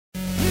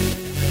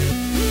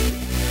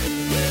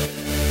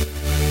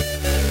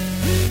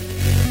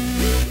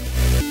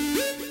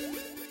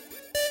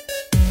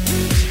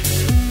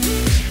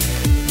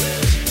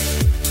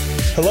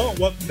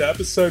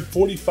episode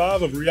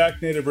 45 of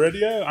React Native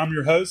Radio. I'm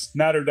your host,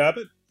 Nader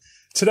Dabit.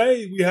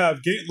 Today we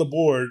have Gant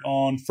Laborde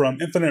on from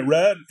Infinite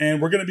Red,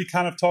 and we're going to be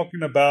kind of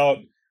talking about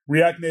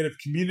React Native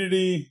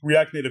community,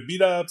 React Native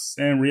meetups,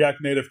 and React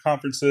Native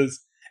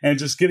conferences, and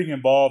just getting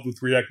involved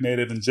with React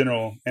Native in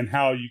general and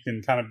how you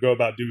can kind of go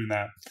about doing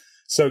that.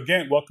 So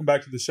Gant, welcome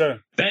back to the show.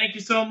 Thank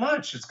you so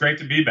much. It's great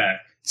to be back.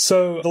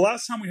 So the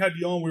last time we had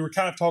you on, we were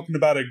kind of talking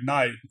about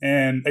Ignite,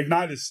 and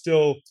Ignite is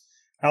still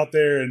out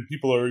there and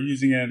people are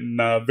using it and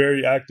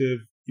very active,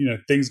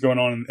 things going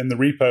on in the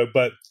repo.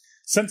 But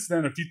since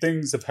then, a few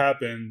things have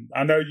happened.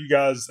 I know you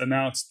guys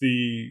announced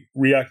the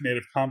React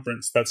Native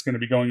conference that's going to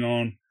be going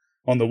on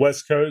the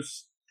West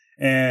Coast.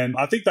 And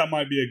I think that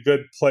might be a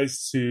good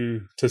place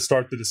to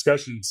start the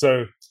discussion.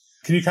 So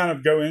can you kind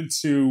of go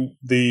into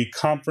the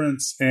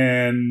conference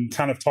and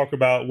kind of talk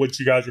about what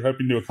you guys are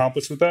hoping to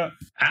accomplish with that?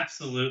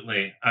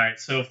 Absolutely. All right.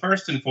 So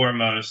first and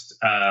foremost,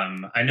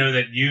 I know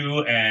that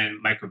you and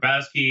Mike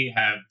Grabowski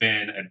have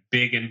been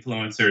big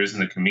influencers in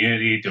the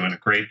community, doing a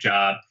great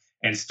job,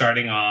 and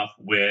starting off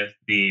with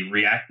the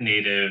React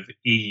Native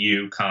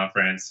EU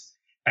conference.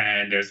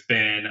 And there's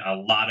been a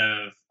lot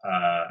of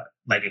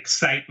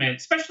excitement,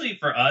 especially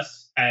for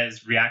us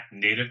as React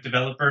Native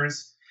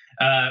developers.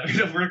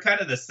 We're kind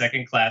of the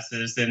second-class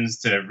citizens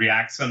to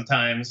React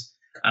sometimes.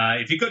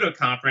 If you go to a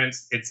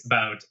conference, it's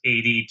about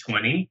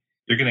 80-20.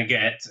 You're going to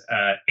get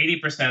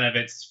 80% of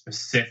it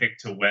specific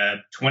to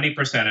web.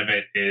 20% of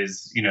it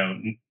is,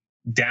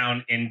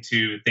 down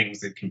into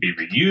things that can be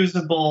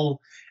reusable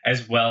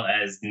as well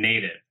as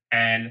native.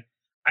 And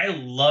I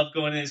love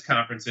going to these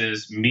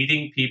conferences,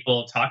 meeting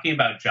people, talking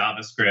about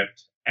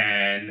JavaScript,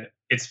 and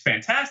it's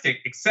fantastic,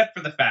 except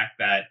for the fact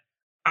that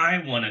I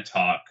want to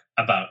talk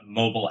about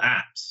mobile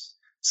apps.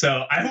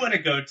 So I want to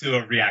go to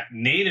a React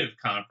Native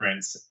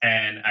conference,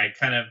 and I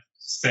kind of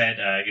said,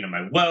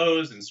 my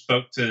woes and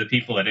spoke to the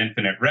people at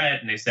Infinite Red,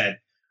 and they said,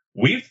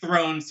 we've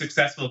thrown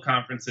successful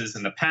conferences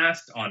in the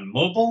past on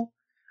mobile.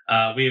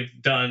 We've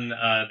done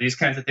these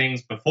kinds of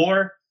things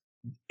before.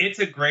 It's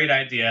a great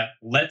idea.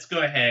 Let's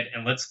go ahead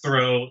and let's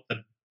throw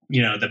the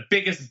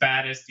biggest,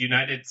 baddest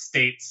United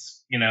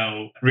States,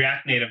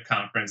 React Native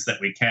conference that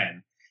we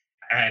can.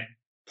 At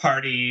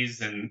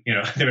parties and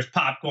there was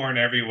popcorn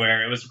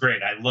everywhere. It was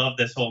great. I love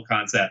this whole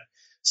concept.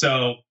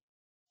 So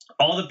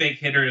all the big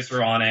hitters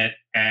are on it,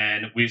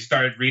 and we've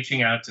started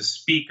reaching out to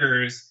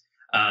speakers.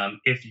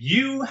 If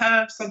you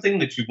have something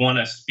that you want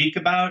to speak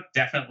about,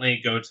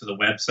 definitely go to the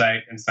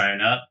website and sign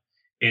up.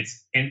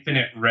 It's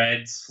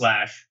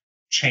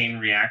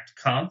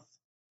InfiniteRed/ChainReactConf.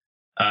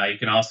 You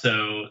can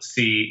also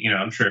see,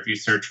 I'm sure if you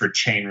search for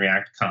Chain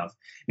React Conf.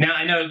 Now,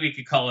 I know we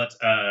could call it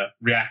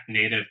React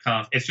Native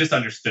Conf. It's just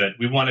understood.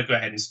 We want to go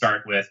ahead and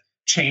start with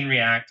Chain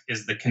React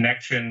is the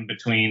connection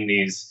between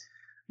these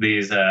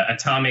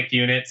atomic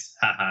units,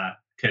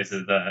 because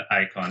of the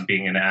icon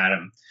being an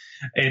atom.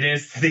 It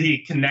is the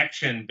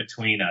connection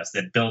between us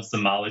that builds the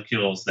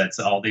molecules. That's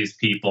all these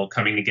people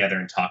coming together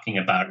and talking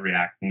about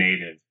React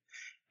Native.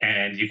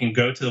 And you can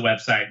go to the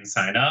website and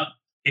sign up.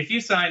 If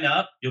you sign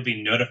up, you'll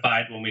be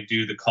notified when we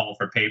do the call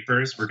for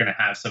papers. We're going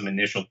to have some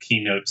initial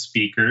keynote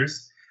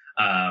speakers.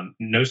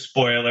 No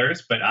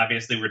spoilers, but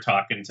obviously we're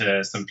talking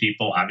to some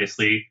people,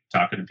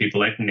 talking to people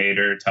like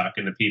Nader,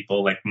 talking to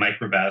people like Mike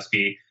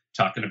Grabowski,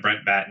 talking to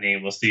Brent Batney.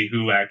 We'll see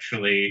who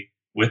actually,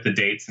 with the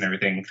dates and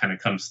everything, kind of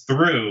comes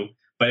through.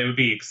 But it would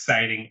be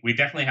exciting. We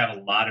definitely have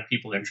a lot of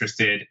people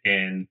interested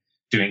in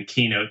doing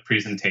keynote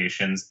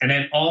presentations. And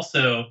then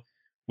also,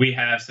 we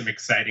have some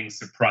exciting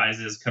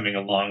surprises coming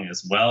along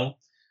as well.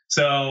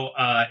 So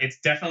it's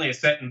definitely a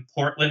set in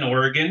Portland,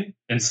 Oregon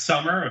in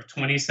summer of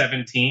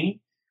 2017.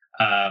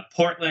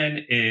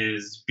 Portland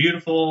is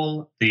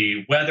beautiful.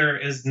 The weather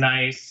is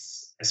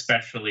nice,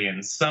 especially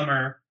in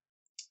summer.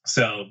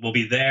 So we'll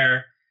be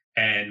there,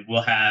 and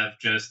we'll have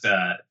just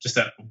a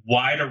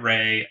wide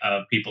array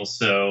of people.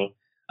 So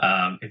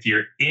if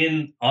you're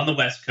on the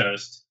West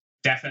Coast,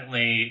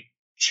 definitely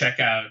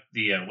check out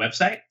the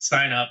website,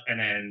 sign up,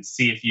 and then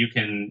see if you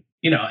can,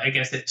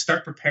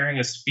 start preparing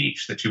a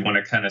speech that you want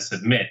to kind of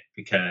submit,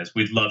 because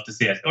we'd love to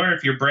see it. Or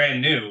if you're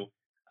brand new,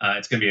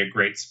 it's going to be a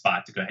great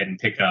spot to go ahead and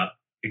pick up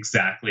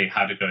exactly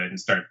how to go ahead and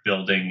start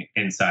building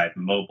inside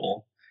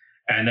mobile.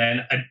 And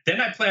then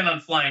I plan on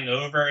flying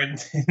over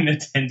and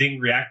attending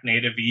React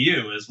Native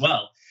EU as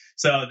well.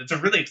 So it's a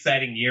really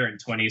exciting year in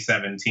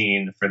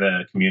 2017 for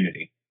the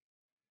community.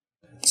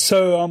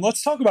 So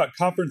let's talk about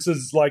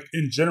conferences like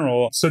in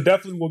general. So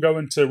definitely we'll go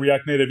into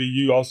React Native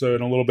EU also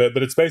in a little bit,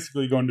 but it's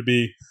basically going to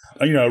be,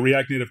 a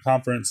React Native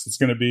conference. It's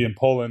going to be in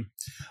Poland.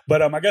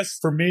 But I guess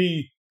for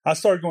me, I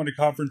started going to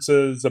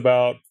conferences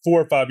about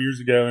 4 or 5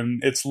 years ago,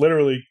 and it's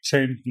literally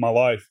changed my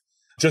life.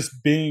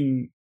 Just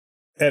being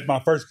at my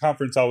first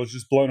conference, I was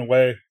just blown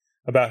away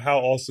about how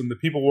awesome the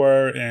people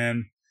were,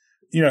 and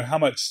how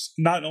much,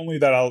 not only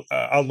that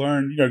I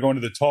learned, going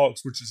to the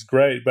talks, which is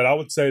great, but I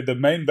would say the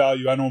main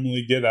value I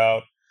normally get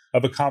out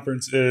of a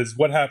conference is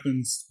what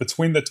happens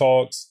between the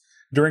talks,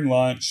 during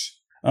lunch,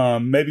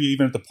 maybe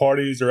even at the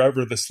parties or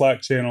over the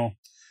Slack channel.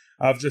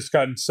 I've just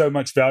gotten so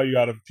much value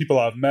out of people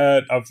I've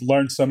met. I've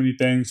learned so many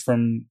things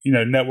from,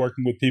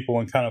 networking with people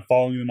and kind of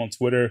following them on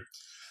Twitter.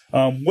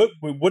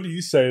 What do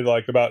you say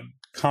like about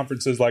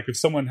conferences? Like if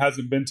someone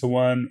hasn't been to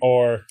one,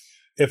 or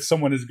if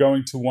someone is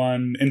going to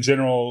one in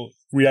general,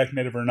 React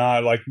Native or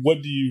not, like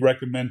what do you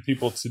recommend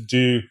people to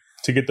do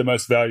to get the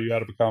most value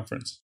out of a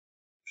conference?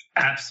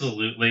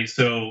 Absolutely.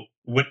 So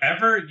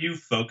whatever you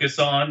focus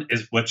on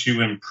is what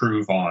you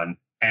improve on.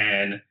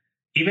 And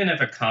even if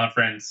a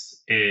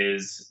conference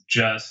is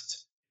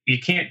just, you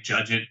can't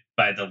judge it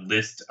by the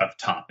list of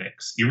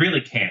topics. You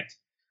really can't.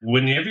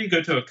 Whenever you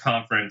go to a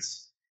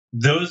conference,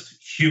 those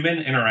human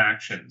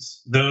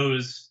interactions,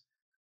 those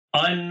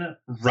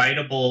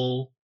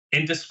unwritable,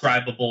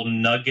 indescribable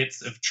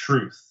nuggets of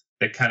truth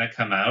that kind of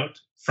come out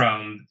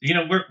from,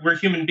 we're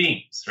human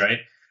beings, right?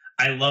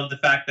 I love the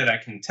fact that I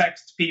can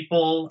text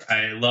people.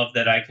 I love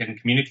that I can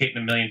communicate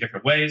in a million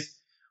different ways.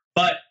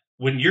 But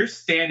when you're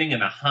standing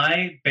in a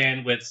high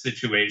bandwidth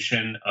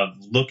situation of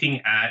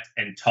looking at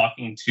and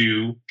talking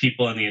to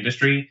people in the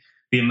industry,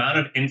 the amount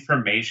of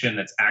information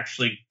that's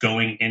actually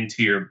going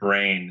into your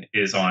brain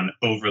is on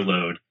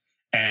overload.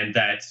 And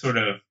that sort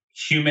of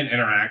human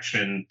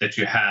interaction that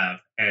you have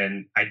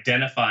and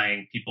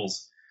identifying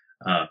people's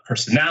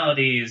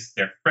personalities,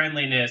 their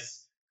friendliness,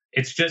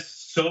 it's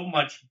just so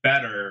much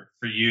better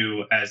for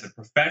you as a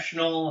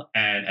professional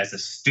and as a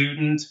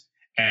student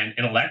and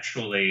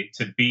intellectually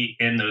to be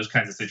in those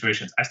kinds of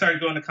situations. I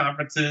started going to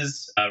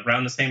conferences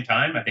around the same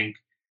time. I think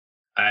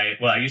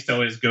I used to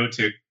always go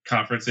to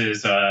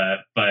conferences,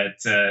 but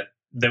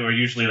they were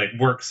usually like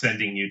work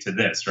sending you to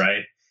this,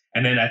 right?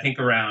 And then I think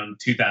around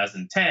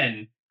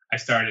 2010, I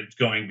started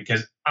going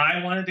because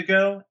I wanted to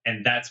go.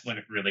 And that's when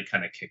it really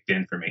kind of kicked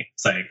in for me.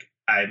 It's like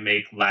I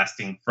make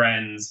lasting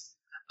friends.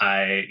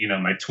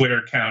 My Twitter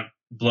account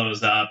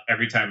blows up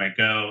every time I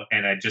go,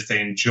 and I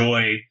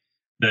enjoy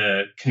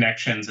the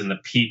connections and the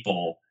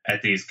people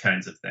at these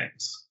kinds of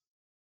things.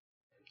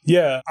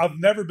 Yeah, I've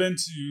never been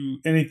to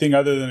anything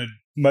other than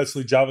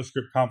mostly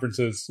JavaScript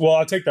conferences. Well,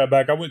 I take that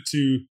back. I went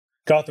to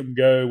Gotham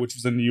Go, which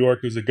was in New York.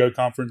 It was a Go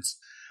conference,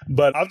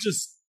 but I've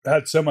just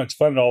had so much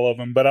fun at all of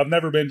them. But I've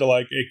never been to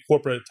like a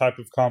corporate type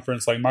of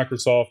conference like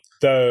Microsoft,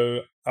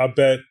 though I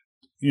bet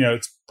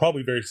it's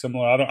probably very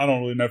similar. I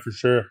don't really know for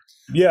sure.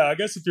 Yeah, I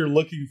guess if you're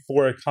looking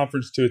for a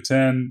conference to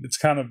attend, it's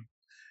kind of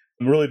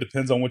really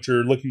depends on what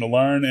you're looking to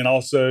learn. And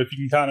also if you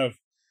can kind of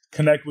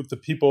connect with the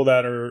people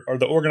that are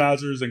the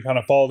organizers and kind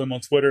of follow them on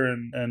Twitter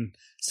and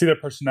see their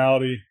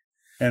personality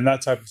and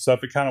that type of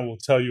stuff, it kind of will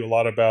tell you a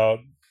lot about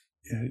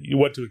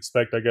what to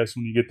expect, I guess,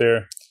 when you get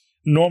there.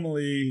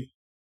 Normally,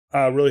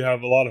 I really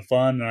have a lot of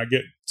fun and I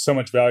get so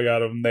much value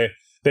out of them.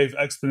 They've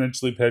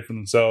exponentially paid for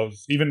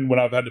themselves, even when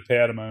I've had to pay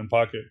out of my own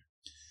pocket.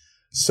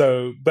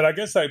 So, but I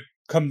guess that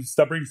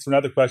brings to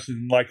another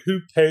question, like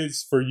who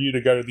pays for you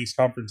to go to these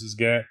conferences,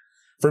 Gant?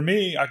 For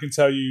me, I can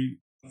tell you,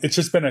 it's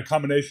just been a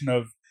combination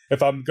of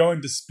if I'm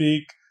going to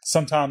speak,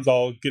 sometimes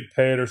I'll get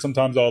paid or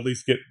sometimes I'll at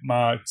least get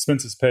my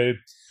expenses paid.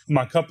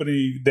 My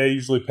company, they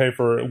usually pay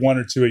for 1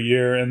 or 2 a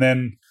year. And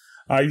then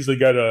I usually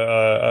go to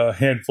a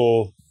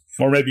handful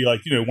or maybe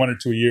like, 1 or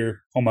 2 a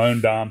year on my own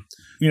dime.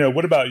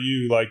 What about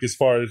you? Like as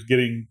far as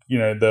getting,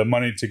 the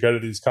money to go to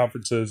these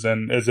conferences,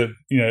 and is it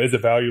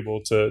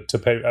valuable to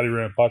pay out of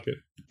your own pocket?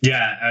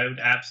 Yeah, I would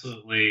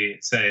absolutely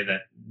say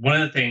that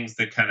one of the things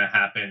that kind of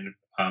happened,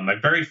 my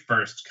very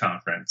first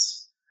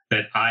conference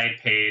that I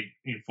paid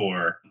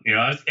for,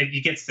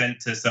 you get sent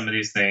to some of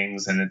these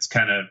things and it's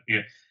kind of,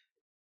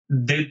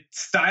 the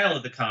style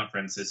of the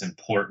conference is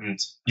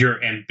important.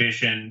 Your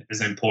ambition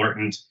is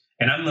important.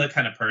 And I'm the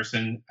kind of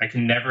person, I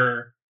can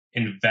never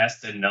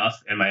invest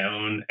enough in my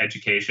own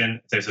education.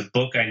 If there's a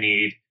book I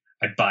need,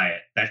 I buy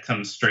it. That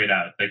comes straight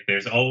out. Like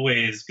there's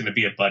always going to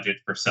be a budget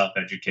for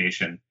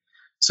self-education.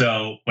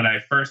 So when I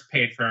first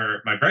paid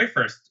for my very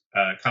first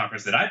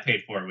conference that I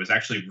paid for was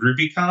actually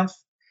RubyConf.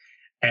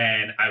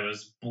 And I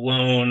was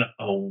blown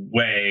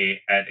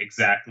away at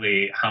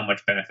exactly how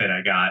much benefit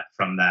I got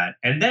from that.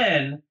 And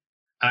then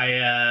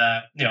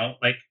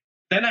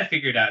then I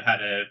figured out how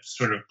to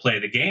sort of play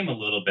the game a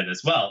little bit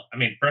as well. I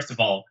mean, first of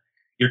all,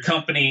 your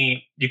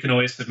company, you can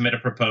always submit a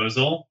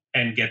proposal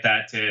and get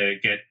that to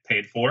get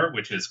paid for,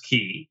 which is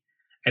key.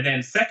 And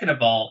then second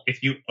of all,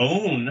 if you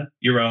own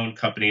your own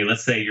company,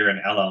 let's say you're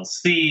an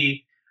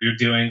LLC, you're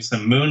doing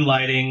some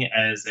moonlighting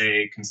as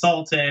a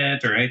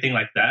consultant or anything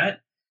like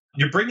that,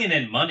 you're bringing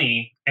in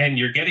money and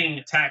you're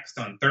getting taxed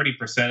on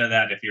 30% of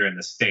that if you're in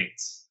the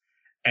States.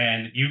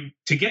 And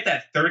to get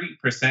that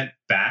 30%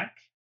 back,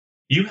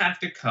 you have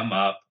to come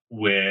up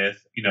with,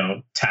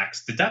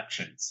 tax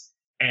deductions.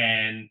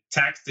 And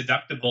tax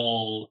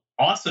deductible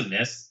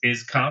awesomeness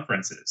is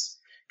conferences.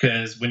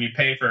 Because when you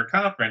pay for a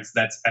conference,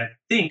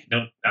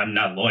 I'm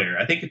not a lawyer,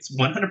 I think it's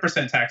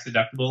 100% tax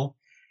deductible.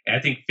 And I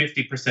think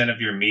 50% of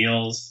your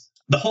meals,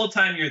 the whole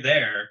time you're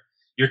there,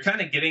 you're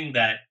kind of getting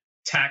that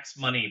tax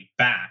money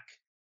back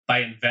by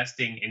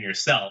investing in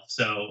yourself.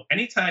 So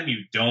anytime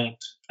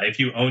if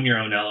you own your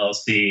own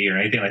LLC or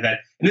anything like that,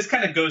 and this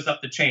kind of goes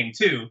up the chain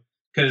too,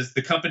 because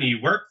the company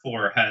you work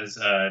for has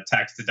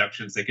tax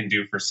deductions they can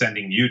do for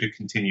sending you to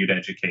continued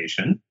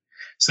education.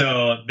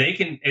 So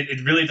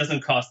it really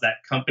doesn't cost that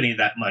company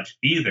that much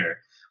either.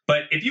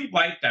 But if you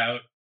wiped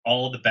out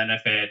all the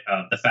benefit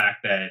of the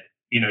fact that,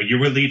 you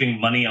were leaving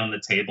money on the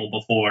table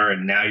before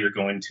and now you're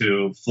going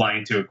to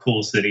flying to a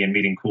cool city and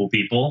meeting cool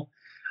people,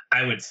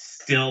 I would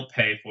still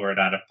pay for it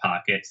out of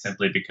pocket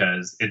simply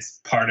because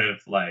it's part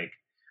of like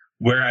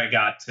where I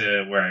got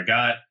to where I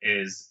got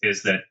is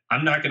that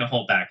I'm not going to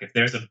hold back. If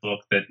there's a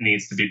book that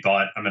needs to be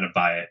bought, I'm going to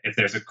buy it. If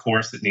there's a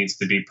course that needs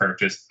to be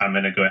purchased, I'm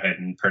going to go ahead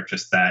and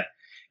purchase that.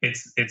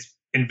 It's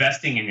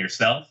investing in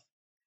yourself,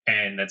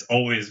 and that's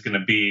always going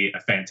to be a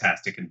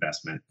fantastic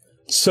investment.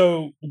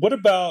 So, what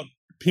about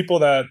people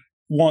that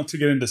want to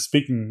get into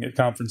speaking at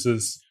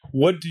conferences?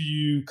 What do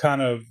you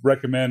kind of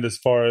recommend as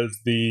far as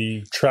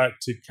the track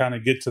to kind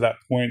of get to that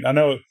point? I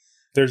know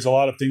there's a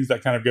lot of things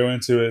that kind of go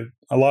into it.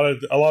 A lot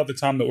of the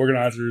time, the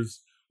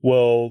organizers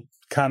will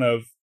kind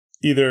of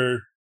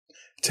either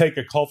take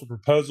a call for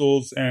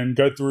proposals and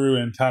go through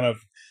and kind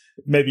of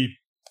maybe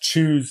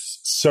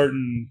choose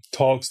certain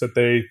talks that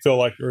they feel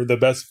like are the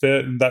best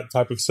fit and that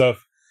type of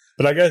stuff.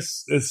 But I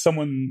guess as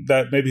someone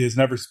that maybe has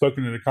never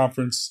spoken at a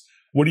conference,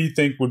 what do you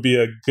think would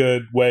be a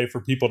good way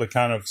for people to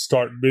kind of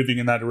start moving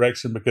in that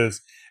direction?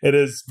 Because it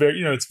is very,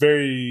 it's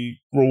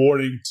very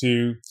rewarding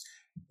to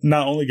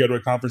not only go to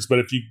a conference, but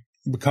if you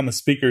become a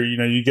speaker,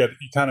 you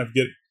kind of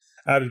get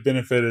added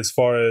benefit as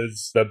far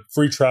as the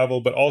free travel,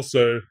 but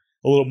also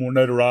a little more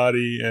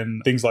notoriety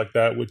and things like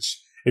that,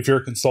 which if you're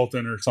a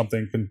consultant or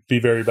something can be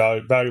very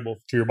valuable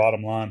to your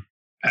bottom line.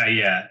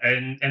 Yeah.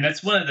 And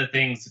that's one of the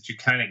things that you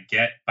kind of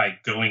get by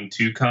going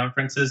to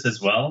conferences as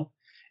well,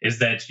 is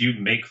that you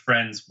make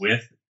friends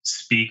with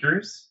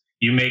speakers,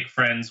 you make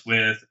friends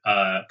with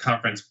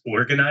conference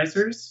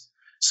organizers.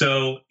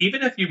 So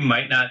even if you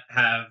might not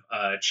have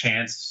a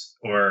chance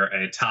or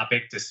a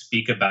topic to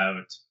speak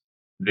about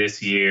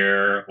this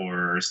year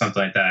or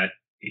something like that,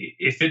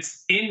 if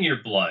it's in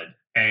your blood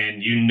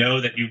and you know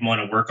that you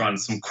want to work on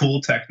some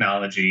cool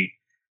technology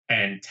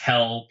and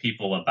tell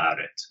people about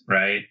it,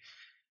 right?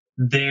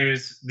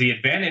 There's the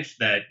advantage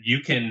that you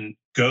can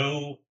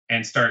go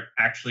and start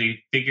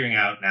actually figuring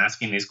out and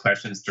asking these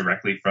questions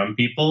directly from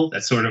people.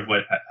 That's sort of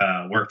what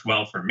worked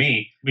well for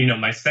me.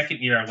 My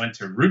second year I went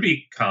to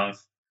RubyConf,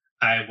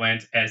 I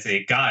went as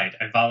a guide.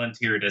 I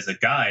volunteered as a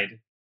guide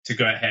to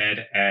go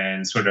ahead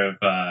and sort of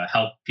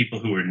help people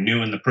who are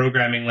new in the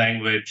programming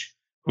language,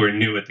 who are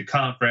new at the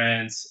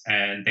conference,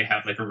 and they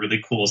have like a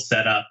really cool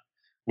setup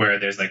where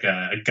there's like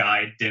a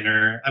guide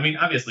dinner. I mean,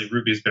 obviously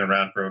Ruby's been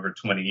around for over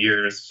 20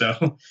 years,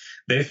 so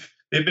they've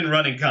been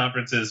running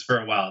conferences for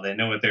a while. They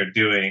know what they're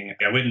doing.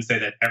 I wouldn't say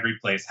that every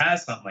place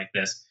has something like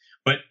this,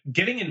 but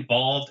getting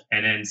involved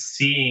and then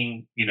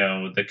seeing,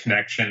 the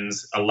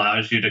connections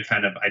allows you to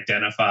kind of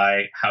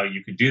identify how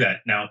you could do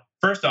that. Now,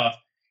 first off,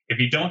 if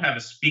you don't have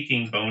a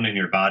speaking bone in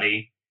your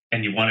body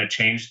and you want to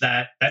change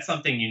that, that's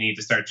something you need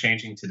to start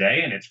changing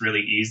today. And it's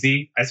really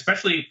easy.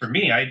 Especially for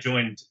me, I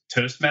joined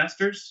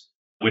Toastmasters,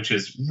 which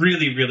is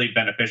really, really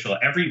beneficial.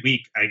 Every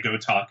week I go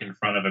talk in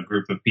front of a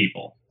group of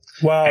people.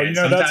 Wow,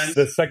 that's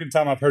the second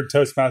time I've heard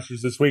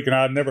Toastmasters this week, and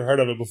I'd never heard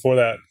of it before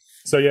that.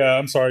 So yeah,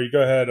 I'm sorry.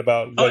 Go ahead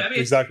about what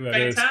exactly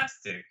that is.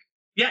 Fantastic.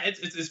 Yeah,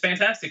 it's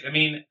fantastic. I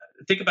mean,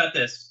 think about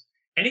this.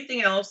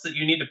 Anything else that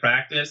you need to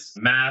practice,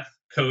 math,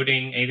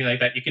 coding, anything like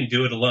that, you can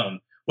do it alone.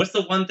 What's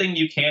the one thing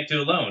you can't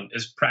do alone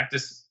is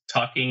practice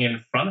talking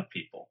in front of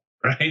people,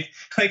 right?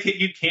 Like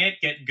you can't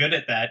get good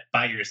at that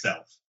by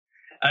yourself.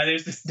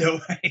 There's just no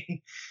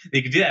way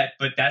you can do that.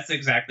 But that's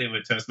exactly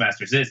what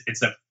Toastmasters is.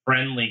 It's a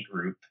friendly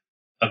group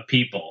of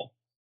people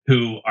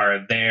who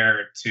are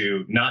there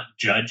to not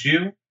judge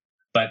you,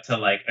 but to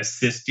like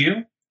assist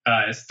you.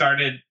 It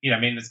started,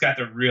 it's got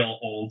the real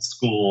old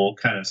school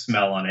kind of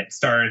smell on it. It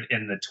started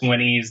in the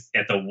 1920s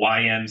at the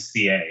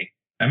YMCA.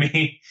 I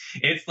mean,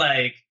 it's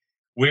like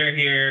we're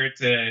here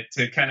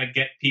to kind of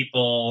get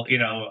people,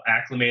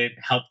 acclimated,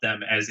 help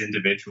them as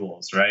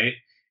individuals, right?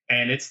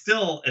 And it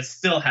still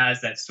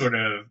has that sort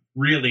of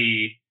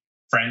really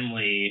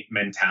friendly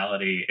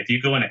mentality. If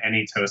you go into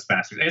any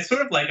Toastmasters, it's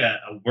sort of like a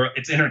world.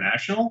 It's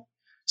international.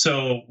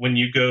 So when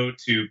you go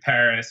to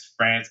Paris,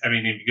 France, if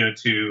you go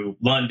to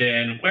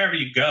London, wherever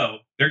you go,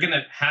 they're going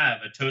to have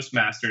a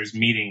Toastmasters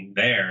meeting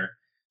there.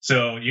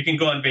 So you can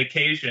go on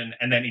vacation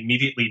and then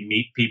immediately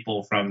meet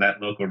people from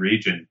that local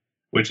region,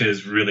 which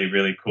is really,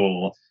 really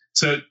cool.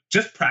 So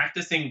just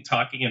practicing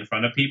talking in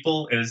front of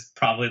people is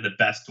probably the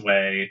best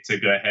way to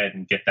go ahead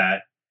and get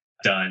that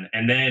done.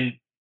 And then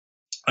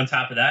on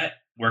top of that,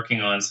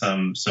 working on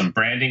some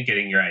branding,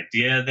 getting your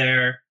idea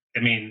there.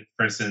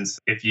 For instance,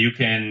 if you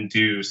can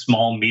do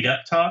small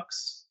meetup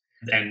talks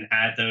and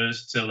add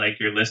those to like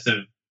your list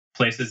of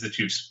places that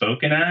you've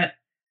spoken at,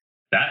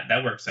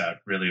 that works out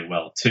really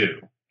well too.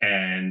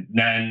 And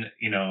then,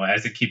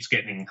 as it keeps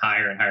getting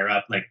higher and higher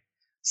up, like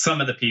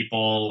some of the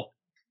people,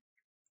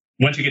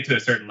 once you get to a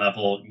certain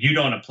level, you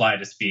don't apply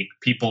to speak,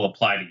 people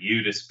apply to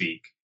you to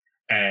speak.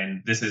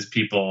 And this is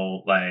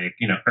people like,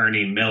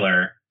 Ernie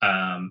Miller,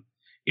 and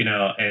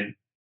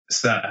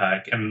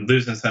I'm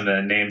losing some of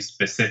the names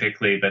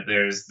specifically, but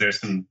there's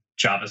some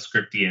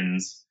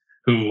JavaScriptians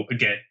who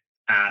get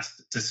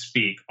asked to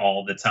speak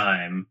all the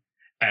time,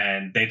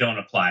 and they don't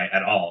apply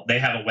at all. They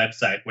have a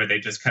website where they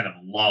just kind of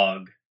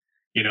log,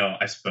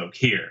 I spoke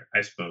here,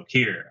 I spoke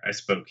here, I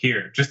spoke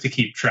here, just to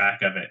keep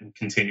track of it and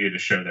continue to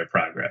show their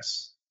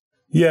progress.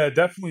 Yeah,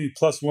 definitely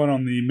 +1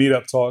 on the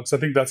meetup talks. I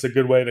think that's a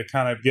good way to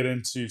kind of get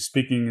into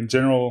speaking in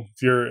general.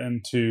 If you're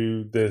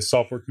into the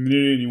software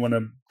community and you want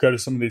to go to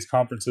some of these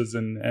conferences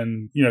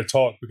and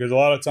talk, because a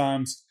lot of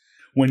times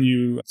when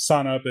you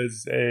sign up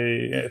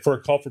for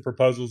a call for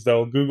proposals,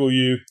 they'll Google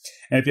you,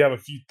 and if you have a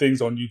few things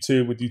on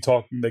YouTube with you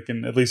talking, they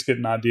can at least get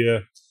an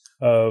idea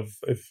of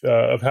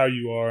how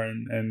you are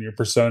and your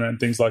persona and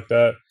things like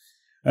that.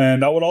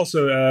 And I would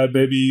also add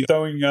maybe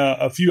throwing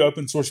a few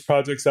open source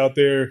projects out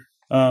there.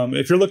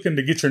 If you're looking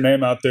to get your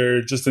name out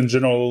there, just in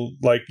general,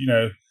 like,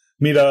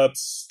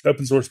 meetups,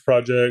 open source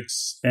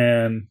projects,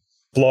 and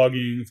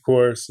blogging, of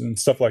course, and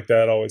stuff like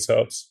that always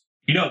helps.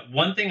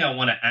 One thing I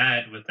want to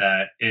add with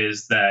that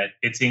is that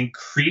it's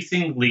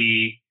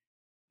increasingly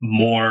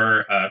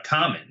more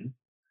common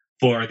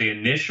for the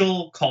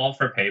initial call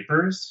for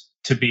papers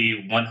to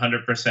be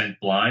 100%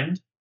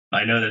 blind.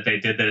 I know that they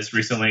did this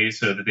recently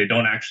so that they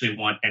don't actually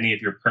want any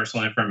of your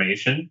personal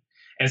information.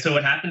 And so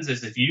what happens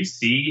is if you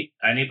see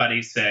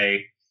anybody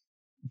say,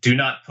 do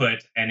not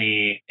put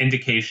any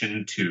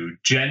indication to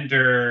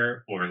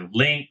gender or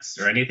links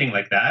or anything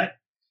like that,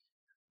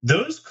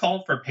 those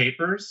call for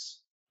papers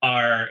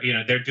are,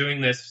 they're doing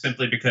this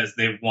simply because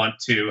they want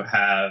to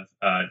have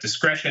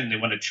discretion. They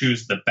want to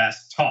choose the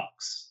best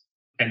talks.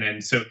 And then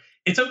so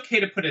it's okay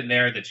to put in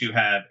there that you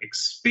have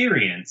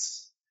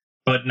experience,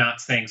 but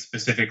not saying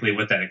specifically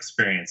what that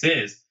experience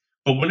is.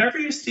 But whenever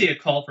you see a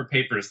call for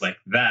papers like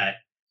that,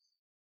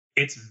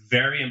 it's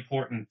very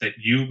important that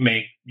you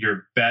make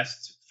your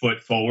best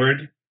foot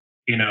forward,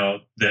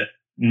 that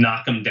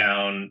knock them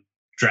down,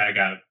 drag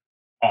out,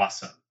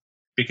 awesome.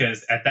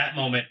 Because at that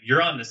moment,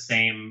 you're on the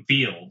same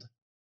field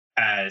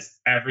as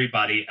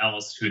everybody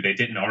else who they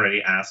didn't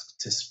already ask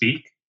to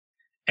speak.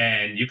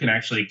 And you can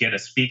actually get a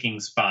speaking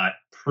spot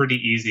pretty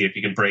easy if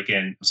you can break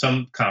in.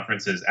 Some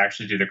conferences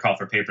actually do their call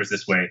for papers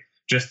this way,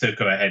 just to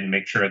go ahead and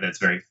make sure that's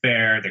very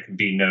fair. There can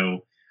be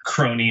no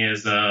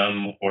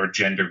cronyism or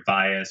gender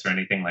bias or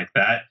anything like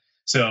that.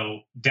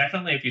 So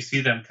definitely if you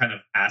see them kind of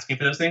asking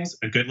for those things,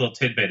 a good little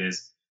tidbit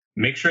is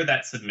make sure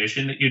that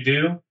submission that you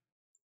do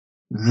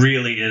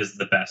really is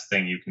the best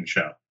thing you can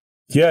show.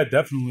 Yeah,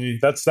 definitely.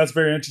 That's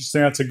very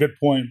interesting. That's a good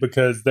point,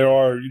 because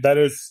that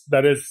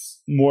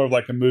is more of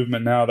like a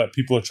movement now that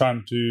people are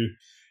trying to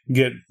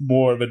get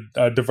more of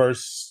a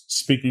diverse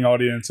speaking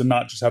audience and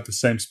not just have the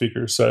same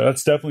speakers. So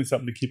that's definitely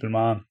something to keep in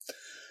mind.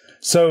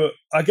 So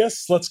I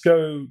guess let's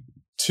go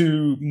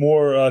to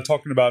more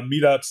talking about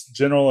meetups in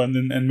general,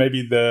 and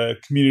maybe the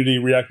community,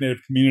 React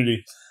Native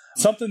community.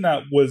 Something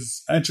that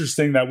was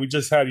interesting that we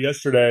just had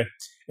yesterday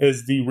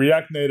is the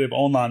React Native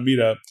online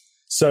meetup.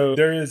 So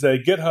there is a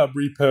GitHub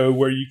repo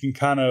where you can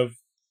kind of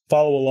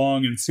follow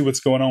along and see what's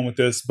going on with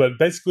this. But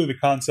basically the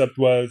concept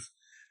was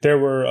there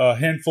were a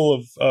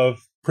handful of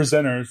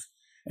presenters,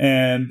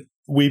 and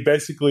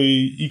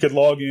you could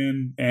log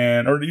in,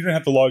 or you don't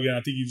have to log in.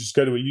 I think you just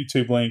go to a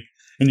YouTube link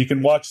and you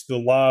can watch the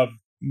live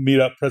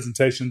meetup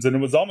presentations. And it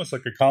was almost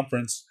like a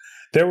conference.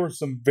 There were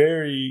some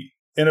very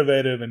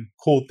innovative and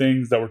cool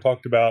things that were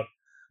talked about.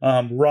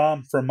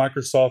 Ram from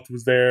Microsoft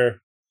was there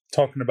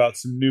talking about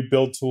some new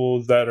build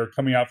tools that are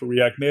coming out for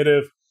React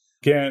Native.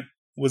 Gant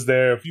was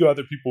there. A few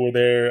other people were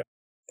there,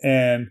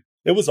 and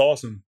it was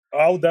awesome.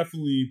 I'll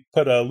definitely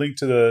put a link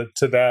to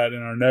that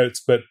in our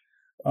notes, but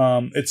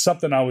it's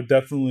something I would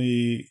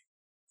definitely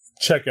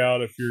check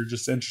out if you're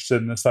just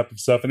interested in this type of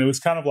stuff. And it was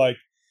kind of like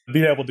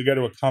being able to go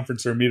to a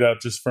conference or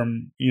meetup just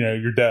from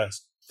your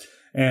desk.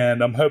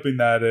 And I'm hoping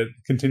that it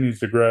continues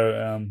to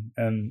grow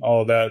and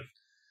all of that.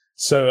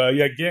 So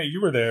Gant,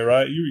 you were there,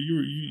 right?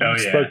 You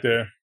spoke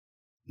there.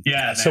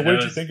 Yeah. Man, so what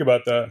did you think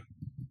about that?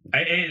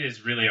 It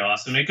is really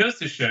awesome. It goes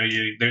to show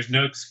you there's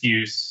no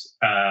excuse.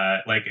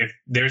 Like if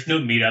there's no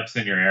meetups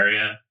in your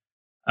area,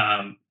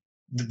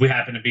 we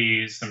happen to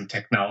be some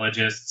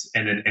technologists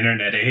in an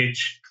internet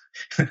age.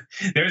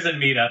 There's a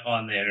meetup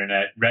on the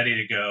internet ready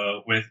to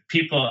go with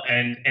people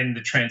and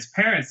the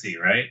transparency,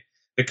 right?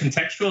 The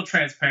contextual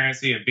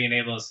transparency of being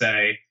able to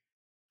say,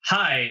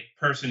 hi,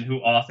 person who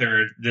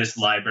authored this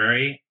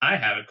library, I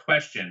have a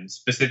question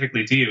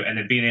specifically to you, and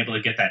then being able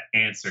to get that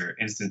answer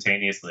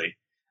instantaneously.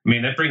 I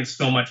mean, that brings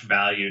so much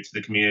value to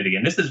the community.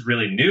 And this is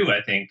really new,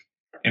 I think,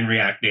 in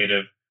React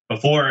Native.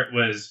 Before it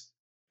was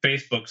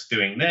Facebook's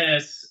doing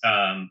this.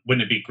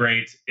 Wouldn't it be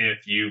great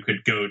if you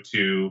could go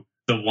to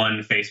the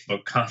one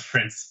Facebook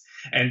conference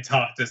and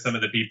talk to some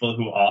of the people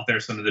who author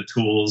some of the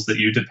tools that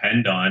you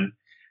depend on?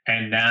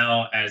 And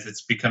now, as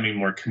it's becoming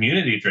more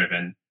community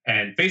driven,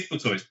 and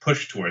Facebook's always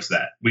pushed towards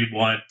that, we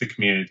want the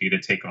community to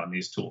take on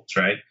these tools,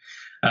 right?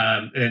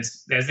 And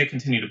as they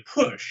continue to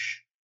push,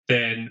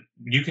 then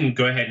you can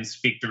go ahead and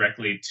speak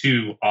directly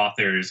to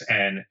authors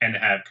and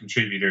have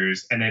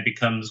contributors, and it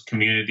becomes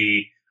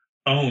community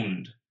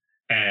owned.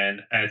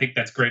 And I think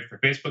that's great for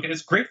Facebook. And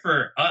it's great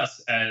for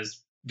us as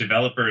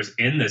developers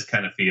in this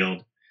kind of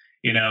field,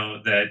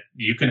 that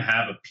you can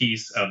have a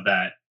piece of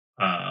that,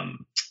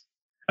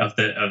 of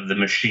the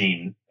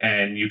machine,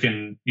 and you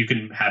can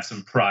have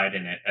some pride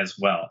in it as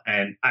well.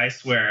 And I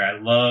swear, I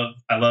love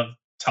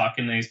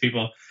talking to these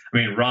people. I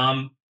mean,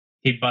 Ram,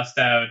 he bust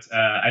out.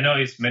 I know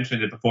he's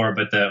mentioned it before,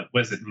 but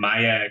was it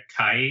Maya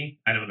Kai?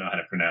 I don't know how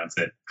to pronounce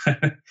it.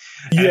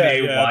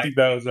 Yeah, I think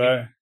that was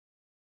right.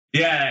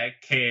 Yeah,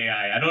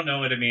 KAI. I don't know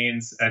what it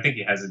means. I think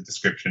he has a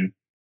description,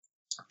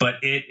 but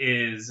it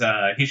is.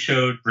 He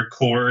showed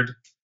record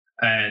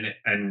and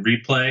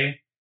replay,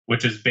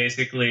 which is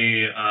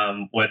basically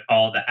what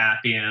all the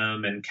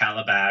Appium and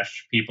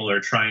Calabash people are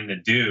trying to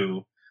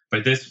do.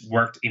 But this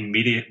worked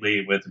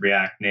immediately with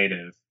React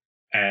Native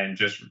and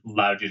just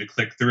allowed you to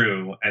click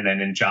through, and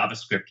then in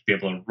JavaScript be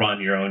able to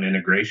run your own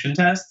integration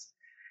tests.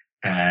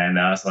 And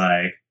I was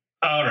like,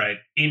 all right,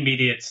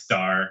 immediate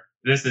star.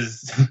 This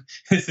is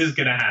this is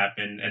going to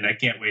happen, and I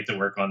can't wait to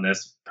work on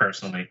this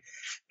personally.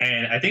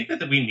 And I think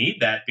that we need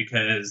that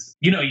because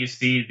you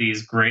see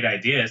these great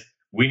ideas.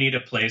 We need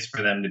a place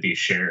for them to be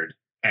shared,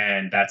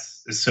 and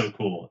that's so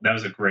cool. That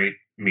was a great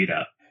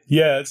meetup.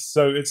 Yeah, it's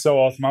so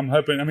awesome. I'm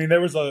hoping. I mean, there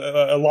was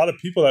a lot of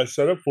people that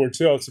showed up for it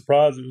too. I was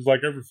surprised. It was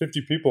like over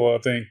 50 people, I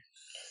think.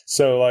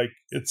 So like,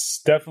 it's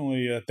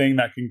definitely a thing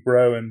that can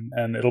grow,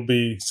 and it'll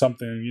be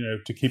something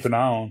to keep an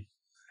eye on.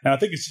 And I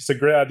think it's just a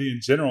great idea in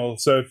general.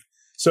 So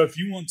if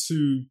you want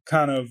to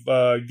kind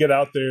of get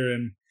out there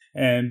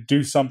and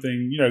do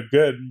something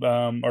good,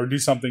 or do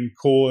something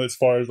cool as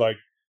far as like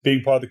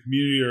being part of the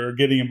community or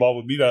getting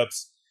involved with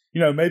meetups,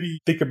 maybe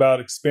think about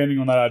expanding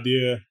on that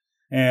idea.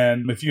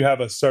 And if you have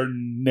a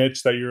certain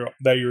niche that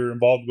you're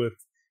involved with,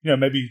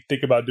 maybe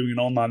think about doing an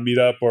online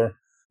meetup, or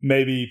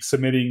maybe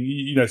submit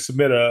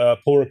a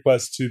pull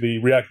request to the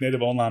React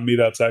Native online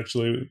meetups,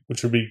 actually,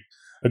 which would be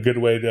a good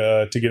way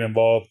to get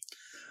involved.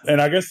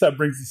 And I guess that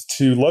brings us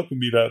to local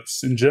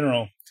meetups in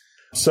general.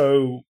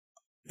 So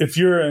if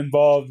you're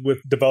involved with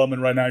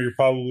development right now, you're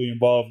probably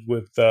involved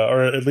with,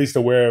 or at least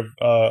aware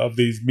of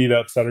these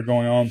meetups that are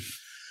going on.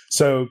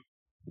 So,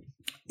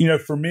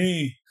 for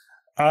me,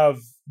 I've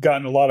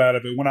gotten a lot out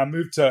of it. When I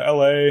moved to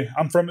LA,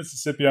 I'm from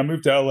Mississippi. I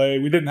moved to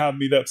LA. We didn't have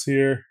meetups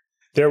here.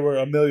 There were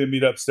a million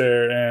meetups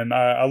there, and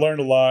I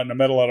learned a lot, and I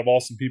met a lot of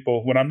awesome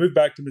people. When I moved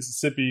back to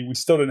Mississippi, we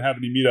still didn't have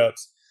any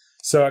meetups.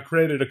 So I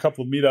created a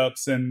couple of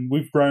meetups, and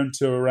we've grown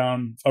to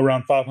around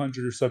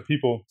 500 or so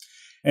people.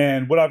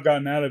 And what I've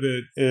gotten out of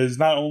it is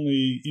not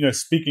only,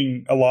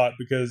 speaking a lot,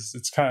 because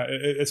it's kind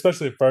of,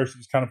 especially at first, it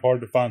was kind of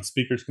hard to find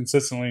speakers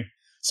consistently.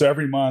 So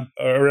every month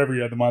or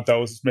every other month, I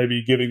was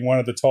maybe giving one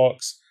of the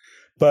talks.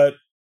 But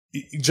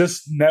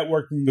just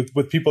networking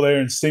with people there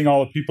and seeing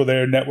all the people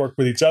there network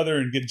with each other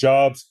and get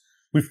jobs.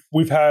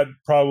 We've had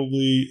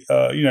probably,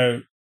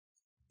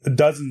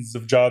 dozens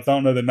of jobs. I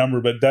don't know the number,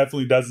 but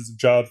definitely dozens of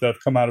jobs that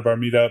have come out of our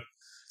meetup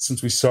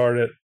since we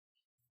started.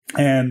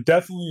 And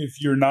definitely,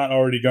 if you're not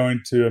already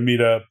going to a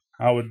meetup,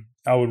 I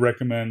would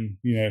recommend,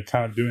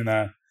 kind of doing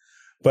that.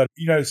 But,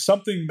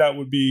 something that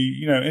would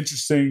be,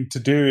 interesting to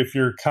do if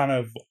you're kind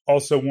of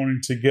also wanting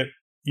to get,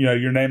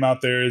 your name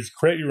out there is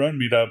create your own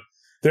meetup.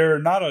 There are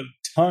not a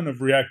ton of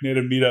React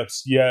Native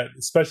meetups yet,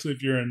 especially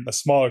if you're in a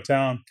smaller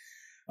town,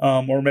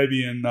 or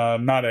maybe in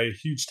not a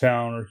huge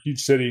town or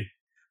huge city.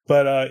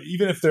 But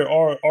even if there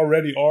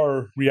already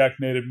are React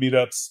Native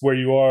meetups where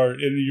you are,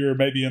 and you're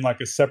maybe in like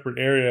a separate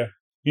area,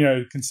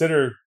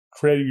 consider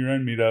creating your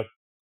own meetup.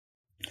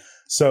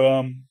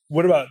 So,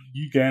 what about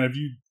you, Gan?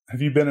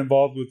 Have you been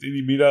involved with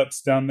any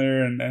meetups down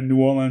there in New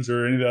Orleans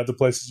or any of the other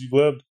places you've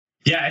lived?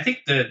 Yeah, I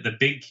think the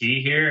big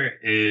key here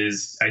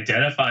is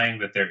identifying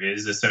that there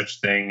is a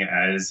such thing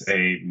as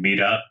a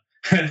meetup.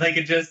 Like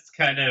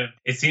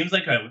it seems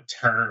like a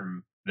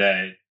term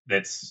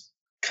that's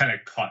kind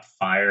of caught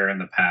fire in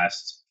the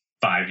past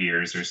 5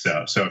 years or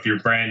so. So if you're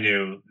brand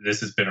new, this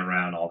has been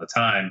around all the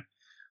time.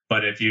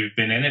 But if you've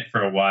been in it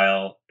for a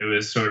while, it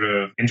was sort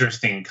of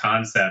interesting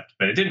concept,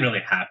 but it didn't really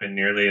happen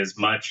nearly as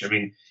much. I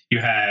mean, you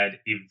had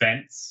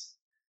events,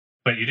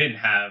 but you didn't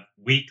have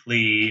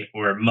weekly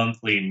or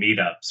monthly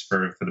meetups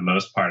for the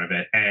most part of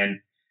it. And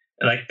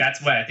like,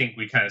 that's why I think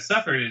we kind of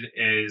suffered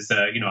is,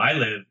 I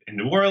live in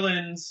New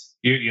Orleans,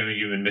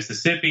 you in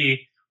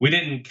Mississippi. We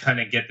didn't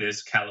kind of get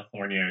this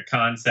California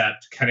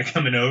concept kind of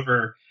coming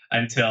over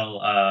until,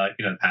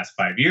 the past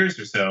 5 years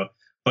or so.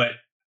 But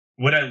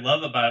what I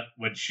love about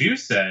what you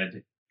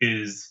said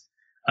is,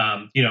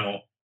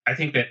 I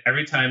think that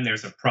every time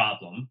there's a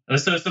problem,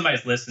 so if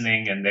somebody's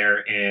listening and they're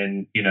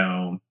in,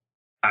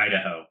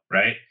 Idaho,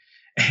 right?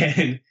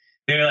 And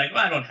they're like,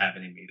 well, I don't have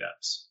any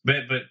meetups.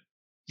 But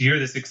you're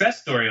the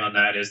success story on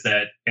that is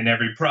that in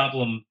every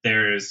problem,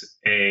 there's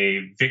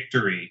a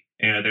victory,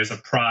 there's a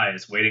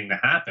prize waiting to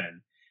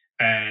happen.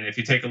 And if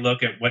you take a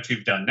look at what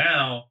you've done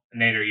now,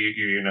 Nader,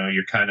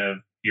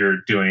 you're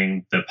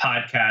doing the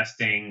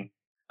podcasting.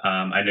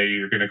 I know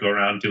you're going to go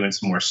around doing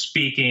some more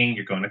speaking.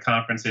 You're going to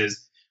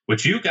conferences.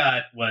 What you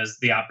got was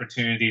the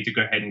opportunity to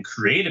go ahead and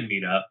create a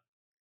meetup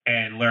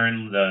and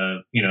learn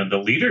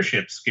the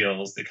leadership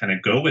skills that kind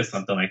of go with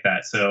something like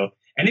that. So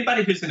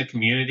anybody who's in a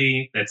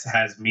community that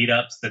has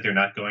meetups that they're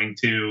not going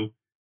to,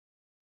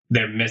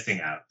 they're missing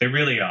out. They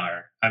really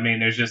are. I mean,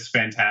 there's just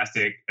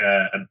fantastic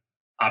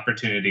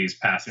opportunities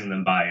passing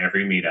them by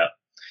every meetup.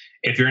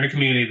 If you're in a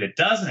community that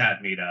doesn't have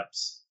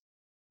meetups,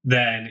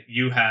 then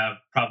you have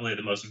probably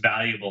the most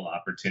valuable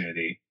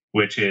opportunity,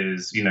 which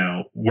is,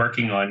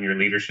 working on your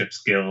leadership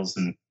skills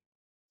and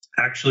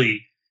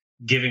actually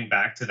giving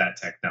back to that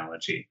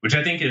technology, which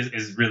I think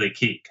is really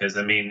key. Because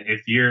I mean,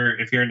 if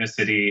you're in a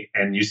city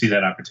and you see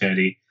that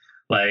opportunity,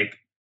 like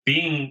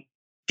getting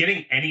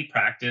any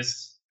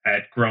practice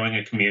at growing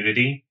a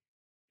community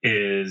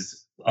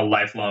is a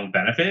lifelong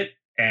benefit.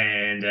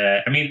 And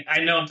I mean, I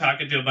know I'm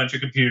talking to a bunch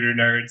of computer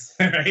nerds,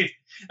 right?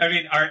 I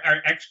mean, our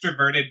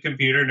extroverted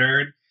computer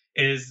nerd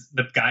is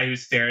the guy who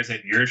stares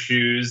at your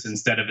shoes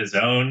instead of his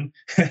own.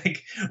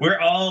 Like, we're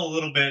all a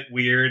little bit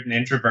weird and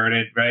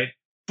introverted, right?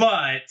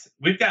 But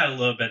we've got a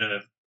little bit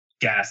of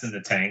gas in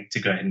the tank to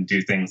go ahead and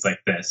do things like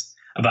this,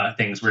 about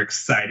things we're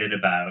excited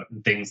about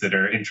and things that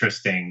are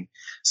interesting.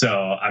 So,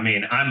 I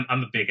mean, I'm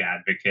a big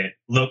advocate.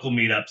 Local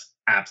meetups,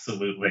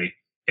 absolutely.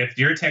 If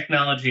your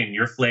technology and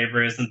your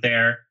flavor isn't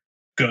there,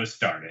 go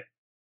start it.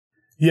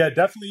 Yeah,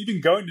 definitely.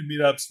 Even going to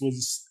meetups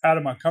was out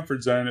of my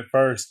comfort zone at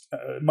first,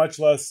 much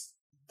less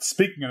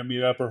speaking at a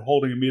meetup or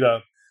holding a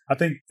meetup. I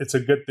think it's a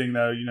good thing,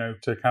 though,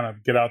 to kind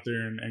of get out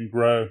there and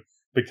grow,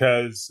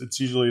 because it's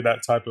usually that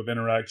type of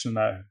interaction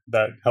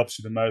that helps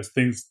you the most.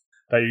 Things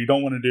that you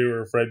don't want to do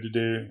or afraid to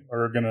do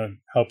are going to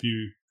help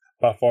you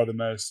by far the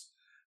most.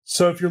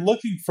 So if you're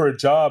looking for a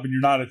job and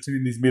you're not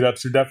attending these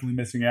meetups, you're definitely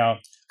missing out.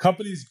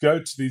 Companies go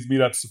to these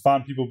meetups to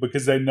find people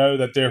because they know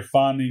that they're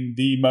finding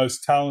the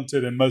most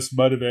talented and most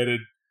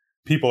motivated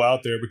people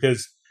out there,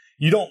 because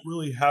you don't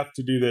really have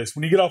to do this.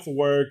 When you get off of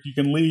work, you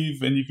can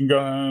leave and you can go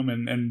home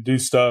and do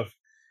stuff,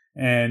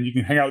 and you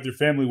can hang out with your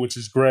family, which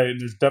is great.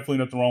 And there's definitely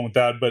nothing wrong with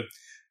that. But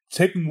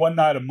taking one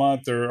night a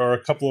month or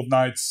a couple of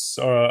nights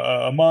or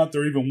a month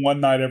or even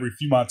one night every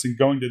few months and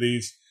going to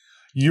these,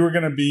 you're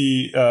going to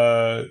be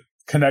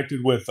connected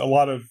with a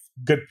lot of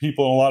good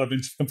people and a lot of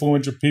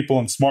influential people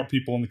and smart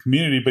people in the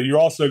community. But you're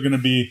also going to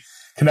be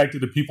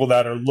connected to people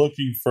that are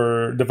looking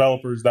for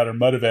developers that are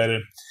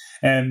motivated.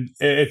 And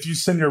if you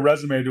send your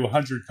resume to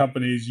 100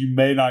 companies, you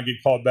may not get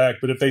called back.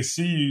 But if they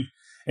see you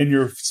in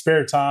your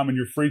spare time and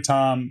your free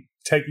time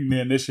taking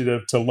the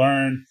initiative to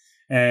learn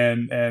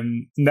and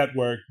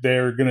network,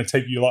 they're going to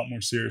take you a lot more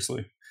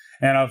seriously.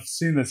 And I've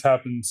seen this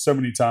happen so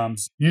many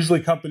times.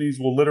 Usually companies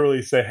will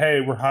literally say,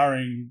 hey, we're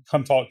hiring,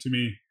 come talk to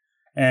me.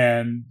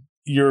 And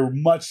you're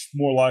much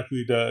more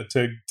likely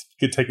to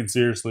get taken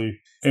seriously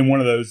in one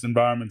of those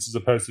environments as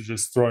opposed to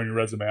just throwing your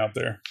resume out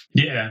there.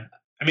 Yeah.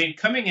 I mean,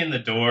 coming in the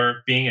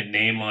door, being a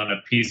name on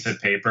a piece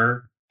of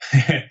paper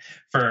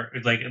for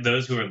like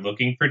those who are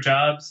looking for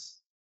jobs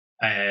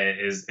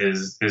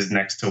is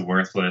next to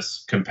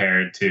worthless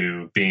compared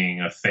to being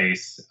a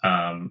face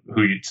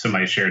who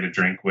somebody shared a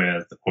drink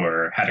with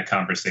or had a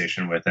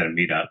conversation with at a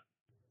meetup.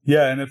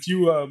 Yeah, and if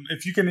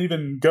you can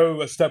even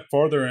go a step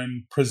further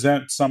and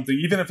present something,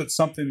 even if it's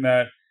something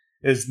that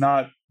is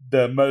not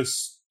the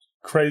most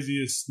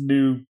craziest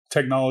new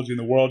technology in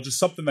the world, just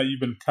something that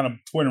you've been kind of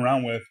toying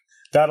around with,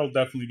 that'll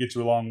definitely get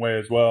you a long way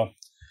as well.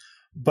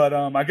 But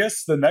I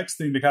guess the next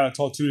thing to kind of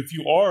talk to, if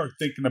you are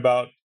thinking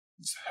about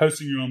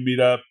hosting your own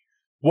meetup,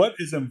 what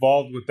is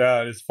involved with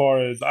that? As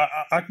far as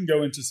I can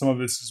go into some of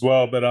this as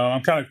well, but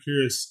I'm kind of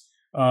curious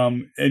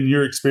in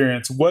your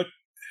experience, what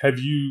have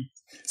you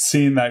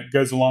seen that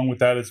goes along with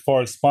that as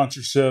far as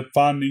sponsorship,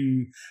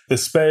 finding the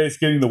space,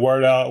 getting the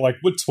word out? Like,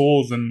 what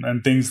tools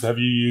and things have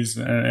you used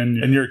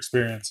in your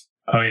experience?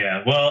 Oh,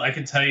 yeah. Well, I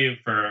can tell you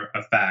for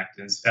a fact,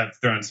 and I've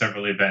thrown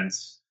several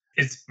events.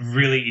 It's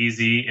really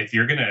easy if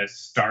you're going to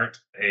start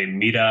a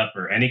meetup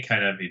or any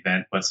kind of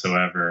event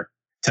whatsoever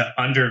to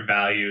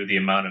undervalue the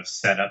amount of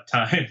setup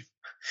time.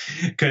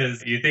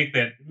 Because you think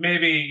that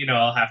maybe,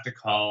 I'll have to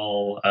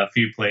call a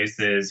few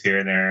places here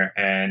and there.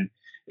 And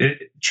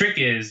trick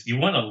is you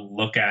want to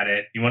look at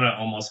it. You want to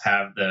almost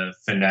have the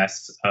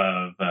finesse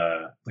of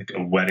like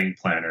a wedding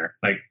planner.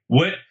 Like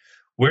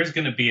where's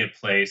going to be a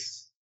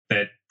place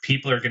that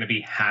people are going to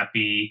be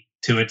happy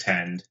to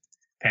attend,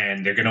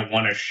 and they're going to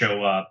want to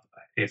show up.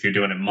 If you're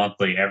doing it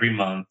monthly, every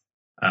month,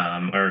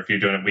 or if you're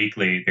doing it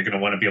weekly, they're going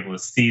to want to be able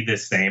to see the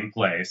same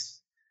place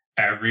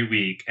every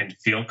week and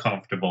feel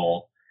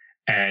comfortable.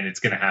 And it's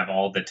going to have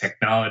all the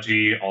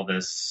technology, all the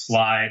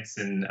slides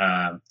and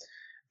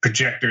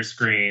projector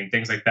screen,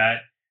 things like that.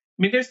 I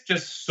mean, there's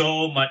just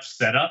so much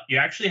setup. You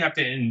actually have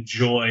to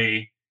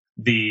enjoy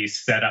the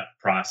setup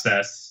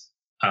process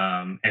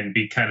and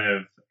be kind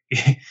of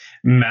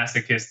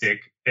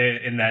masochistic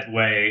in that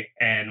way.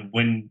 And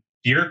when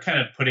you're kind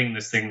of putting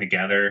this thing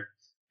together,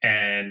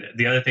 and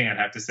the other thing I'd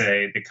have to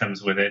say that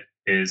comes with it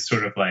is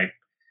sort of like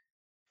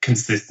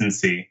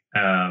consistency.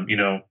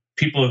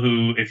 People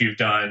who, if you've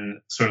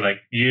done sort of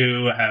like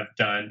you have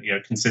done,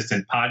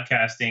 consistent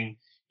podcasting,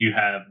 you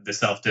have the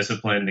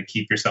self-discipline to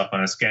keep yourself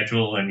on a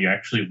schedule and you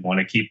actually want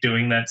to keep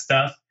doing that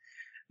stuff,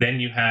 then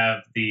you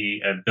have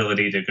the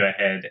ability to go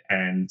ahead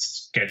and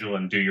schedule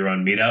and do your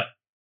own meetup.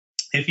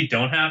 If you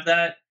don't have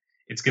that,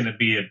 it's going to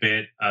be a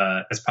bit,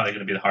 it's probably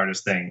going to be the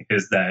hardest thing,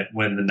 is that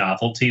when the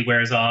novelty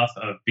wears off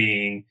of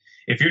being,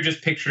 if you're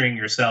just picturing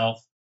yourself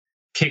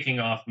kicking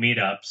off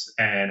meetups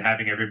and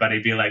having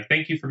everybody be like,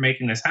 thank you for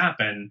making this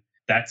happen,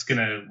 that's going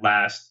to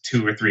last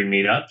 2 or 3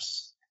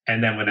 meetups.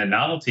 And then when the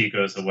novelty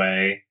goes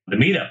away, the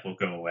meetup will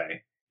go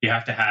away. You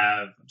have to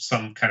have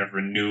some kind of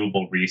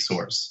renewable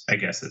resource, I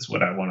guess is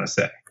what I want to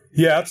say.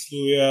 Yeah,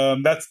 absolutely.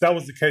 That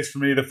was the case for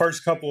me. The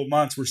first couple of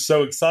months were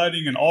so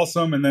exciting and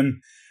awesome, and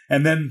then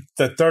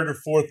the third or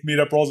fourth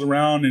meetup rolls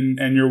around,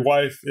 and your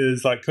wife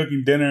is like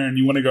cooking dinner, and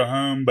you want to go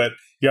home, but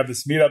you have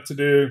this meetup to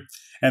do,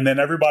 and then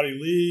everybody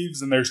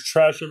leaves, and there's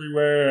trash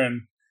everywhere,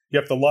 and you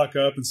have to lock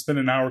up and spend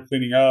an hour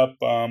cleaning up.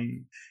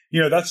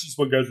 That's just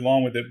what goes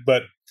along with it.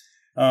 But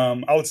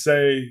I would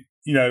say,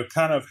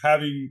 kind of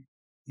having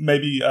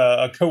maybe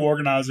a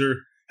co-organizer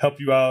help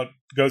you out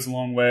goes a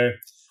long way.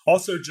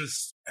 Also,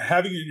 just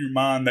having in your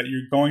mind that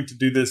you're going to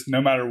do this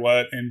no matter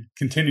what and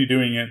continue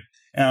doing it.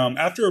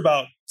 After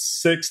about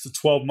 6 to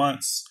 12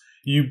 months,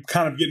 you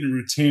kind of get in a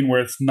routine where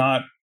it's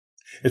not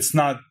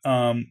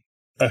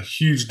a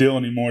huge deal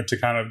anymore to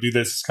kind of do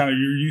this. It's kind of,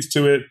 you're used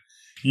to it.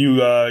 You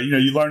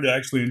learn to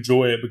actually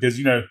enjoy it because,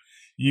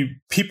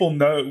 people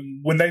know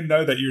when they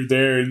know that you're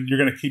there and you're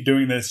going to keep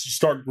doing this, you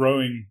start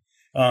growing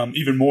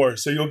even more.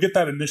 So you'll get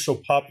that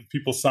initial pop of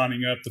people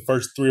signing up the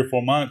first 3 or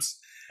 4 months,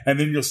 and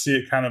then you'll see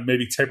it kind of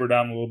maybe taper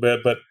down a little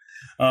bit. But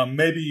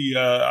maybe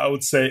I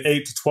would say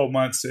 8 to 12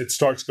 months, it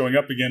starts going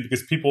up again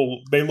because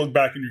people, they look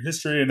back in your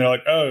history and they're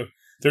like, oh,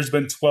 there's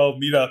been 12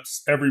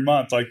 meetups every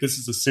month. Like, this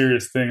is a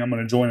serious thing. I'm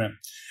going to join it.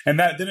 And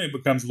then it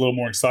becomes a little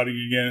more exciting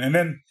again. And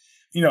then,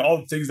 all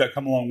the things that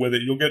come along with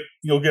it,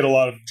 you'll get a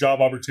lot of job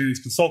opportunities,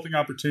 consulting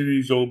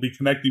opportunities. You'll be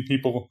connecting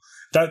people.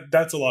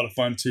 That's a lot of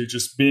fun too.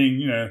 Just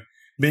being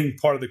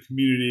part of the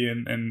community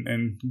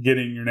and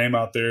getting your name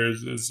out there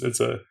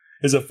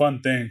is a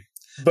fun thing.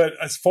 But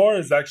as far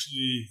as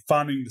actually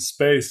finding the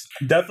space,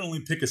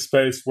 definitely pick a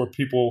space where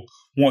people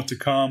want to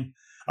come.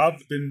 I've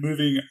been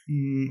moving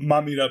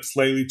my meetups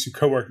lately to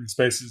co-working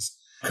spaces.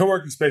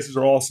 Co-working spaces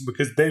are awesome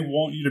because they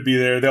want you to be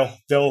there. They'll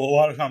a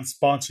lot of times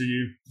sponsor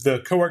you. The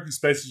co-working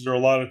spaces are a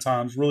lot of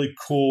times really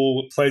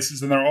cool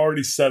places, and they're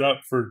already set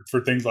up for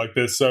things like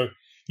this. So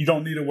you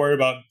don't need to worry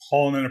about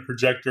hauling in a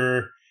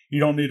projector. You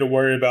don't need to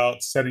worry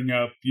about setting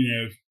up,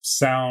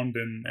 sound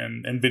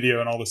and video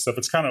and all this stuff.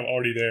 It's kind of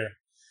already there.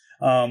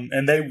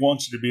 And they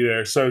want you to be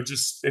there. So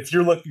just if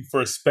you're looking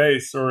for a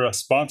space or a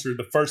sponsor,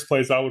 the first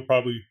place I would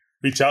probably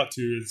reach out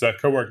to is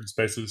co-working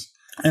spaces.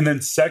 And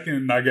then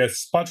second, I guess,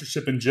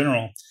 sponsorship in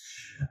general.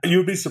 You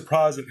would be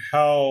surprised at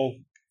how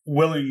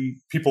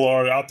willing people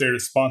are out there to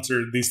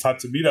sponsor these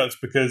types of meetups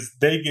because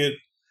they get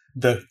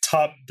the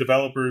top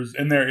developers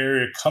in their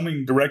area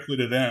coming directly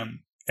to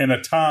them in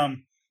a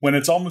time when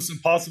it's almost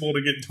impossible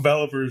to get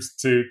developers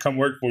to come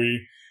work for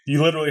you.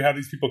 You literally have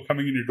these people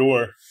coming in your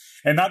door.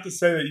 And not to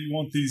say that you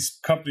want these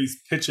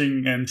companies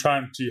pitching and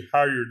trying to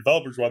hire your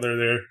developers while they're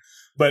there,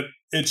 but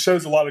it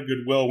shows a lot of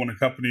goodwill when a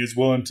company is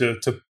willing to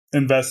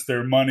invest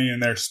their money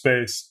in their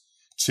space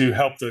to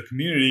help the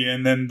community,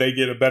 and then they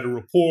get a better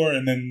rapport,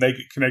 and then they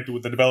get connected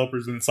with the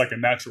developers, and it's like a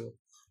natural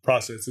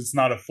process. It's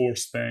not a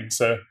forced thing.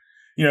 So,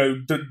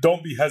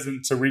 don't be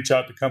hesitant to reach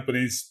out to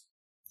companies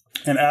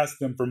and ask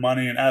them for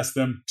money and ask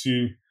them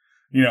to,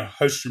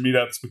 host your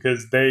meetups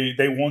because they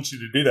want you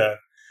to do that.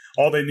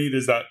 All they need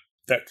is that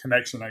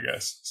connection, I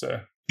guess. So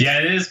yeah,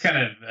 it is kind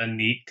of a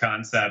neat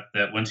concept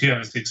that once you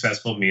have a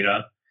successful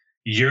meetup,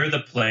 you're the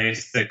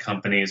place that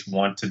companies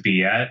want to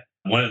be at.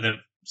 One of the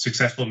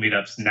successful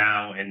meetups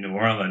now in New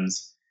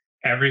Orleans,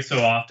 every so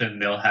often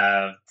they'll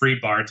have free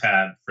bar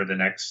tab for the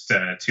next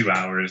 2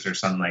 hours or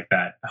something like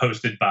that,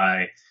 hosted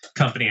by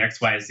company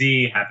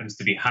XYZ, happens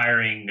to be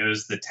hiring,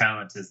 knows the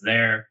talent is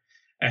there.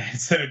 And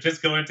so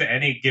just go into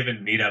any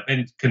given meetup,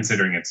 and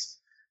considering it's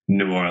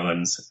New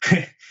Orleans,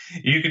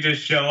 you could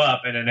just show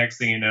up, and the next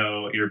thing you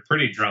know, you're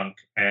pretty drunk,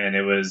 and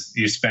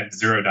you spent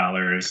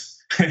 $0.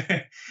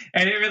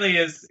 And it really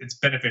is, it's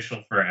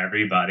beneficial for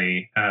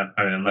everybody,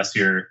 unless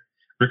you're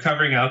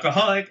recovering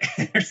alcoholic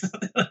or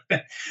something like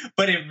that.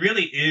 But it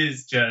really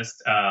is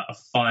just a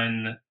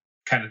fun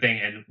kind of thing.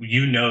 And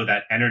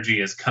that energy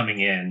is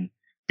coming in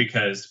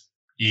because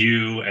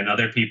you and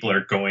other people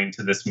are going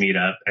to this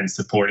meetup and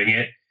supporting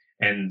it.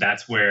 And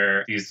that's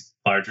where these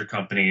larger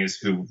companies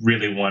who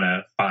really want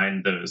to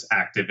find those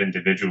active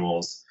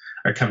individuals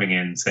are coming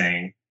in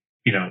saying,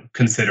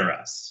 consider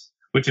us,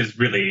 which is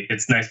really,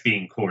 it's nice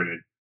being courted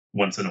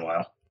once in a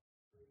while.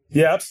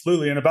 Yeah,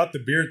 absolutely. And about the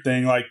beer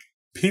thing, like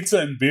pizza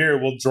and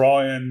beer will draw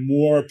in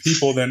more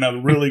people than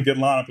a really good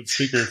lineup of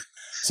speakers.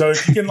 So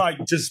if you can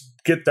just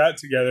get that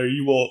together,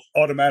 you will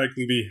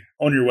automatically be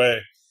on your way.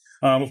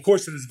 Of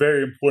course, it is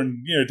very important,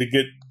 to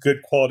get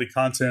good quality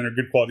content or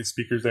good quality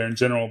speakers there in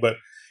general. But,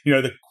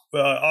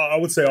 I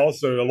would say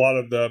also a lot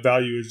of the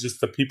value is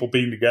just the people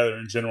being together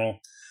in general.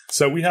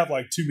 So we have 2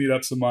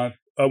 meetups a month.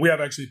 We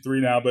have actually 3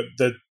 now, but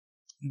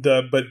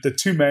the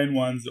two main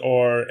ones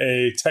are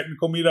a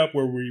technical meetup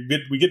where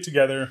we get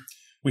together,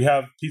 we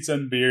have pizza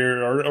and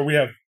beer, or we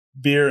have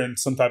beer and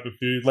some type of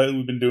food. Lately,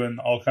 we've been doing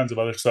all kinds of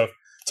other stuff,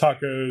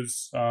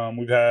 tacos.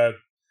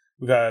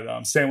 We've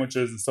had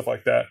sandwiches and stuff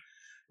like that.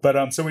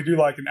 But so we do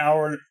like an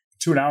hour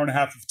to an hour and a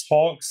half of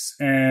talks,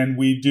 and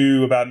we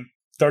do about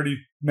 30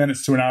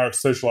 minutes to an hour of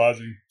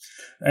socializing.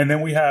 And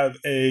then we have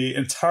a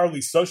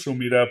entirely social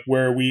meetup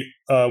where we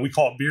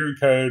call it Beer and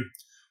Code.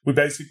 We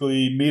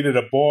basically meet at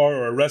a bar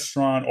or a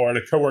restaurant or at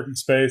a co-working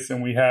space,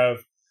 and we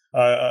have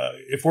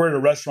if we're at a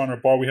restaurant or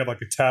bar, we have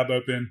like a tab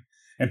open,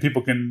 and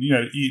people can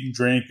eat and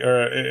drink.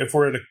 Or if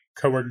we're at a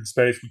co-working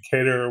space, we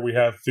cater, or we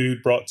have food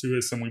brought to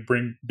us, and we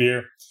bring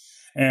beer.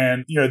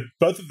 And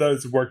both of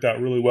those have worked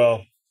out really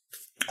well.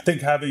 I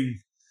think having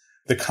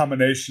the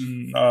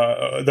combination,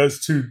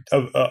 those two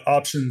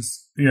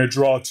options,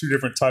 draw two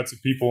different types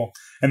of people,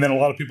 and then a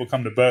lot of people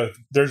come to both.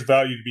 There's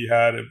value to be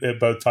had at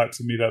both types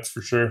of meetups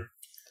for sure.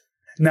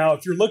 Now,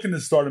 if you're looking to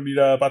start a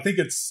meetup, I think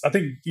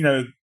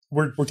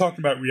we're talking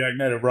about React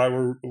Native, right?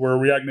 We're a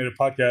React Native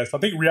podcast. I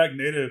think React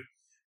Native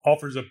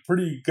offers a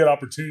pretty good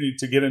opportunity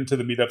to get into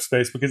the meetup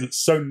space because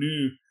it's so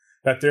new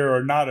that there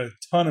are not a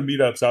ton of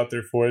meetups out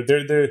there for it.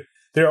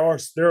 There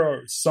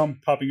are some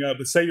popping up,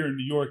 but say you're in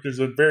New York, there's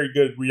a very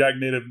good React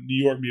Native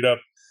New York meetup.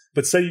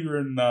 But say you're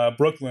in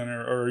Brooklyn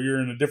or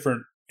you're in a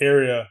different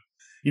area,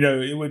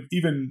 it would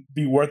even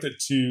be worth it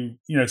to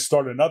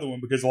start another one,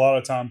 because a lot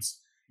of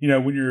times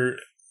when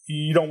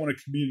you don't want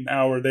to commute an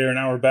hour there, an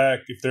hour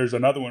back if there's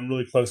another one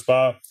really close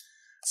by.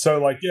 So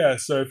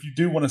so if you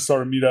do want to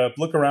start a meetup,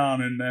 look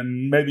around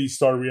and maybe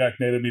start a React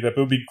Native meetup. It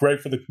would be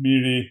great for the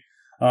community.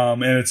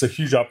 And it's a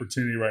huge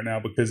opportunity right now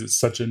because it's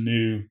such a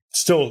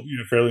still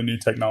fairly new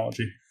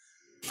technology.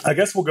 I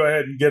guess we'll go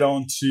ahead and get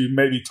on to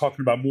maybe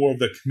talking about more of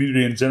the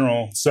community in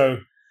general. So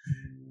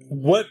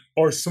what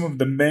are some of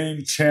the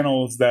main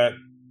channels that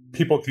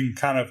people can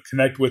kind of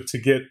connect with to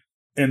get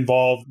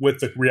involved with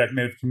the React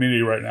Native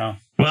community right now?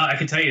 Well, I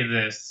can tell you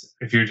this,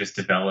 if you're just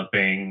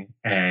developing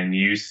and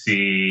you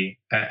see,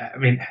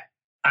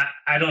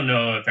 I don't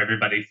know if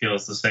everybody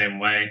feels the same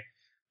way,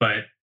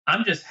 but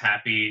I'm just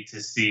happy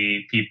to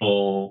see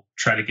people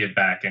try to give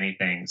back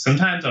anything.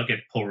 Sometimes I'll get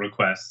pull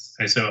requests.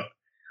 And so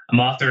I'm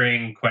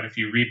authoring quite a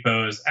few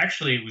repos.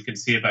 Actually, we can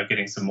see about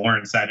getting some more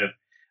inside of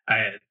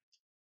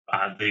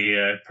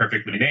the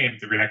perfectly named,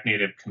 the React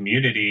Native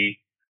community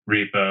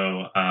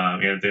repo,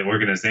 the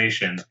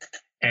organization.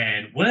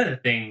 And one of the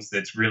things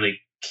that's really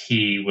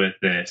key with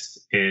this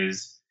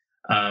is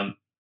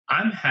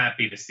I'm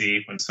happy to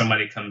see when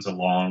somebody comes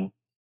along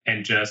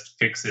and just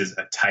fixes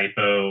a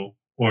typo,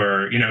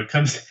 or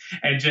comes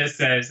and just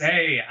says,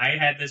 hey, I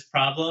had this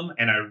problem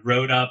and I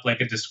wrote up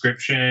like a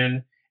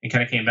description and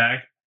kind of came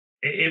back.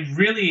 It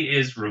really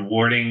is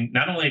rewarding,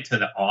 not only to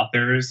the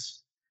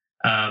authors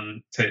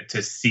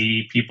to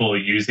see people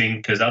using,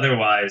 because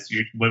otherwise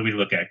what we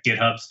look at,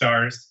 GitHub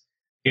stars,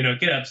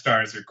 GitHub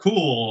stars are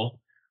cool,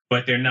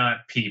 but they're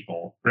not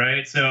people,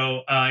 right?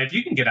 So if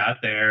you can get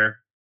out there,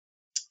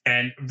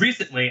 and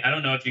recently, I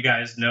don't know if you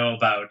guys know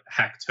about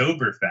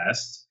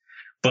Hacktoberfest,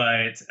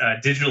 but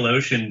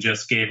DigitalOcean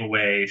just gave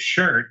away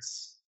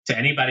shirts to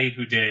anybody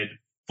who did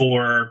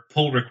 4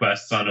 pull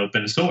requests on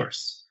open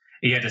source.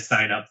 You had to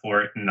sign up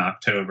for it in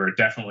October.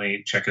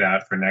 Definitely check it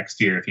out for next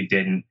year if you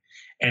didn't.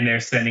 And they're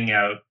sending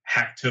out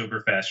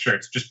Hacktoberfest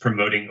shirts, just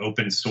promoting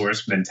open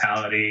source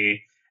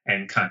mentality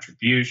and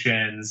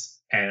contributions.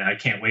 And I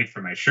can't wait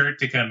for my shirt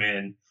to come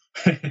in.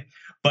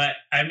 But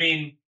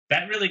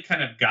that really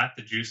kind of got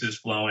the juices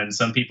flowing.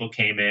 Some people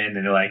came in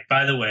and they're like,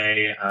 by the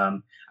way,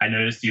 I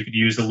noticed you could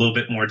use a little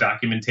bit more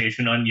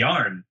documentation on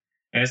Yarn.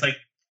 And it's like,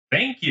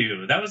 thank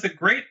you. That was a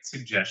great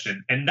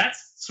suggestion. And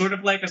that's sort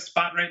of like a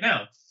spot right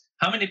now.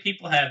 How many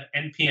people have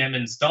NPM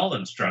install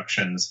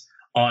instructions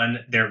on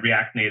their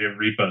React Native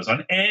repos,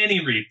 on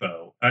any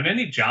repo, on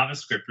any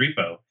JavaScript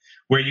repo,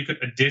 where you could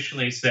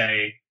additionally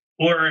say,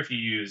 or if you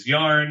use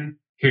Yarn,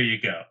 here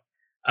you go.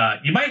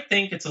 You might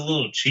think it's a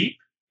little cheap.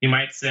 You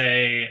might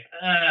say,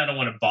 I don't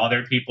want to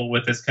bother people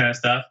with this kind of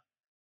stuff.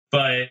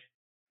 But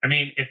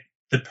if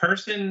the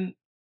person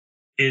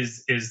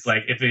is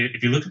like, if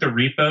you look at the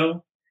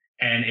repo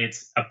and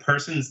it's a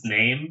person's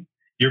name,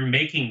 you're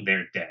making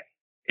their day.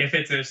 If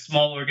it's a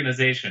small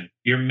organization,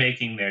 you're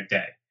making their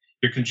day.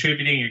 You're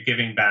contributing, you're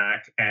giving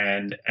back,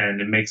 and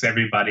it makes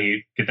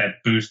everybody get that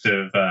boost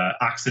of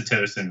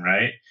oxytocin,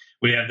 right?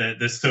 We have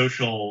the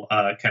social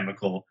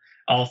chemical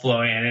all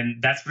flowing,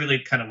 and that's really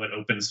kind of what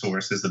open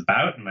source is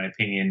about, in my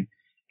opinion.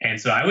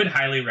 And so I would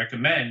highly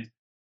recommend,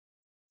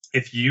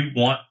 if you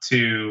want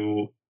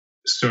to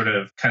sort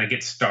of kind of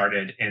get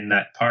started in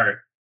that part,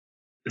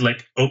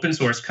 like open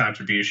source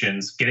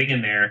contributions, getting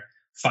in there,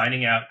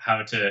 finding out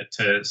how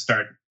to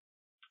start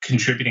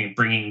contributing,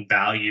 bringing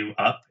value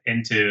up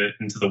into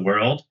the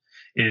world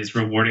is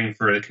rewarding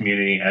for the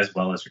community as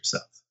well as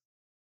yourself.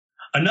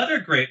 Another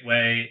great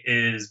way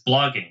is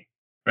blogging,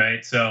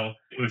 right? So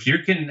if you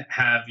can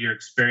have your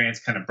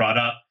experience kind of brought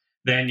up,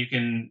 then you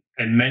can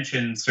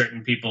mention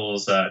certain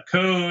people's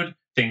code,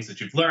 things that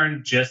you've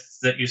learned, gists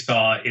that you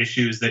saw,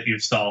 issues that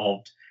you've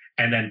solved,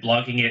 and then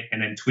blogging it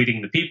and then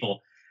tweeting the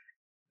people.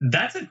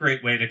 That's a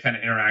great way to kind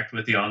of interact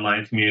with the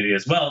online community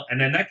as well.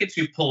 And then that gets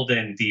you pulled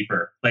in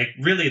deeper. Like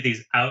really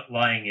these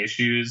outlying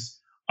issues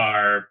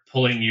are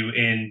pulling you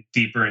in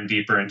deeper and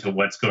deeper into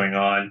what's going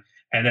on.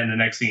 And then the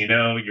next thing you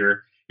know,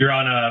 you're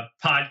on a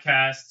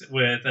podcast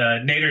with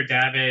Nader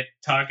Dabit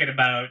talking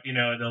about,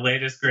 the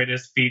latest,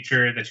 greatest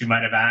feature that you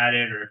might have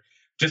added, or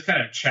just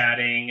kind of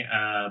chatting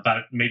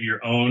about maybe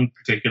your own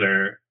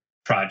particular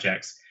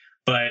projects.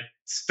 But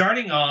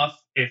starting off,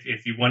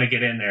 if you want to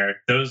get in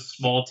there, those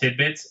small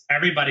tidbits,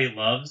 everybody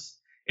loves.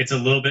 It's a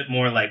little bit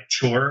more like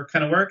chore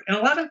kind of work. And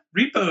a lot of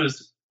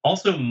repos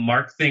also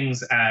mark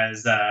things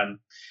as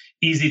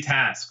easy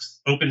tasks,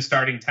 open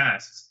starting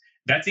tasks.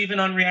 That's even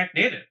on React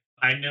Native.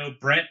 I know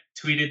Brent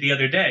tweeted the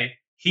other day,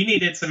 he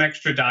needed some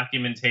extra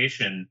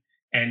documentation.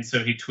 And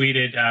so he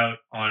tweeted out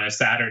on a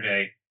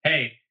Saturday,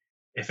 hey,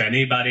 if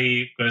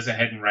anybody goes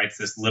ahead and writes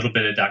this little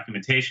bit of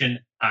documentation,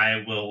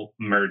 I will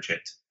merge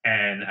it.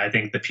 And I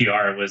think the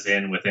PR was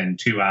in within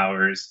 2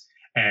 hours.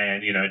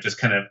 And, it just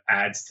kind of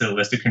adds to the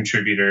list of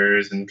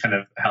contributors and kind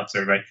of helps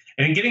everybody.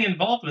 And in getting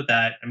involved with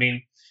that, I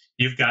mean,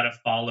 you've got to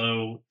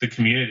follow the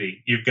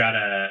community. You've got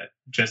to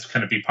just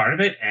kind of be part of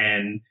it.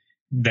 And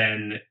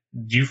then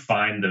you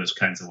find those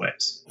kinds of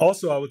ways.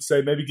 Also, I would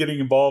say maybe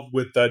getting involved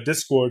with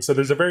Discord. So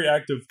there's a very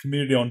active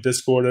community on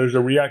Discord. There's a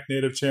React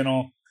Native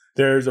channel.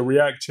 There's a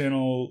React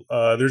channel.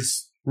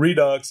 There's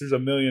Redux. There's a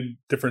million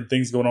different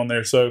things going on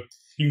there. So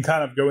you can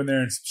kind of go in there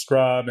and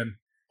subscribe and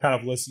kind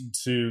of listen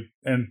to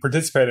and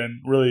participate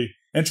in really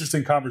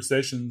interesting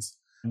conversations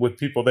with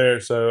people there.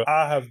 So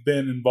I have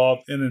been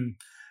involved in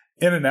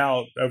and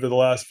out over the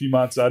last few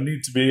months. I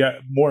need to be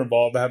more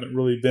involved. I haven't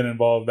really been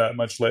involved that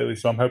much lately.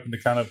 So I'm hoping to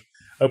kind of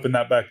open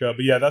that back up.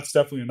 But yeah, that's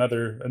definitely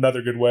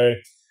another good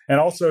way. And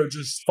also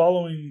just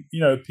following,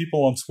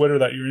 people on Twitter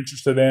that you're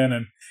interested in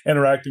and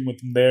interacting with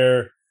them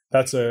there.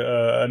 That's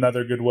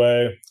another good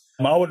way.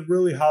 I would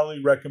really highly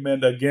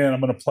recommend, again,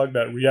 I'm going to plug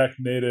that React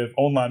Native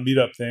online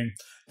meetup thing.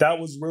 That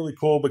was really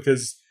cool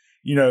because,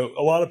 a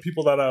lot of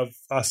people that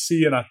I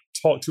see and I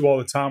talk to all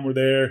the time were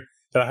there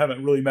that I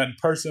haven't really met in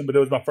person, but it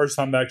was my first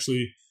time to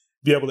actually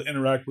be able to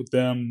interact with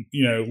them,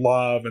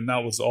 live. And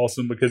that was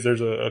awesome because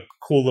there's a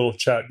cool little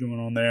chat going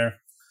on there.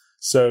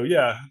 So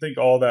yeah, I think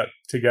all that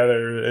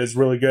together is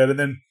really good. And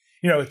then,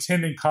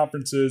 attending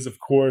conferences, of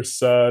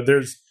course, I'll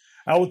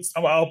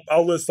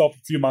list off a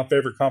few of my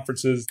favorite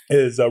conferences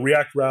is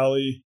React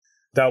Rally.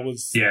 That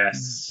was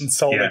in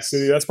Salt Lake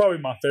City. That's probably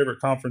my favorite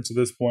conference at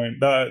this point.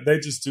 They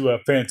just do a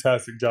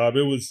fantastic job.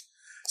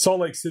 Salt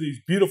Lake City's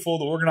beautiful.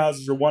 The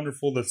organizers are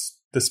wonderful.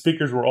 The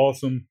speakers were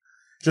awesome.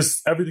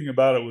 Just everything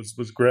about it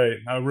was great.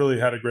 I really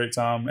had a great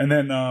time. And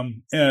then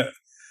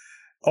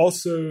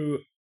also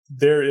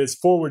there is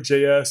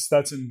Forward.js.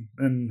 That's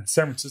in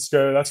San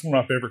Francisco. That's one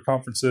of my favorite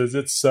conferences.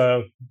 It's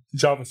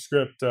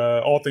JavaScript,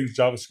 all things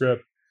JavaScript.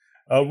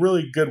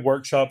 Really good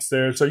workshops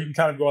there. So you can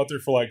kind of go out there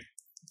for like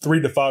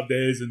 3 to 5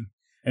 days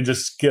and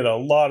just get a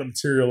lot of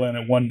material in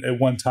at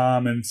one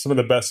time. And some of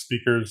the best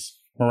speakers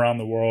from around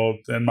the world,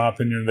 in my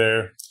opinion,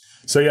 there.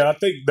 So yeah, I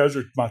think those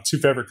are my two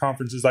favorite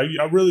conferences. I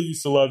really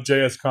used to love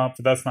JSConf,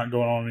 but that's not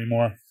going on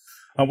anymore.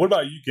 What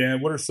about you,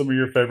 Gan? What are some of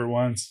your favorite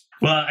ones?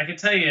 Well, I can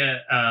tell you,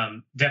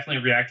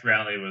 definitely React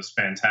Rally was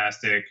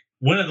fantastic.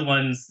 One of the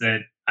ones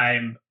that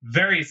I'm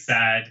very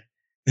sad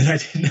that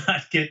I did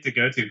not get to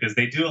go to because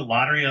they do a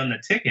lottery on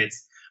the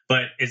tickets,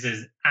 but is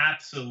his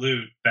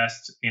absolute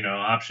best,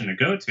 option to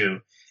go to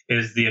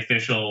is the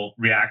official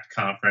React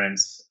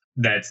conference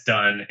that's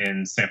done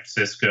in San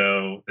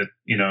Francisco. That,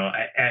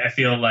 I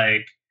feel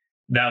like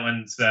that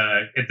one's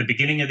at the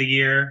beginning of the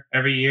year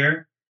every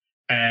year,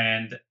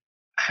 and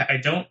I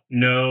don't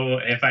know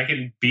if I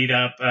can beat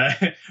up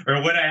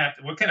or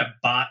what kind of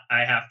bot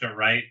I have to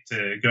write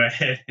to go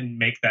ahead and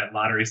make that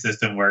lottery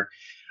system work.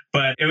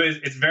 But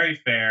it's very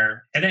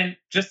fair. And then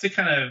just to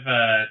kind of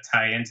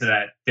tie into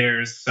that,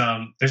 there's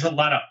a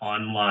lot of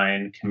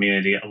online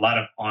community, a lot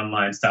of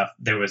online stuff.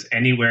 There was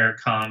Anywhere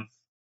Conf,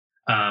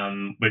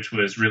 which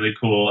was really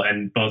cool,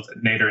 and both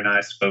Nader and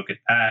I spoke at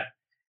that.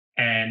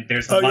 And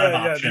there's a lot of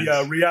options.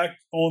 The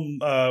React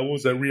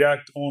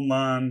React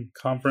Online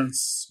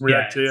Conference,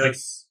 React.js. Like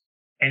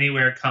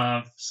Anywhere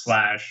Conf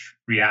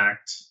 /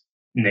 React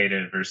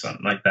Native or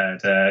something like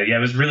that. It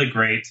was really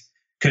great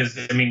because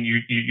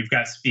you've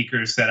got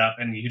speakers set up,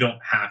 and you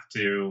don't have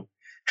to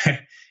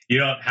be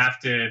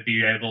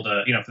able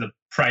to for the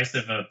price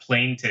of a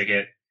plane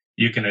ticket,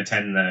 you can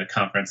attend the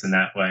conference in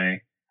that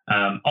way.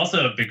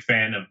 Also, a big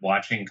fan of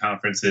watching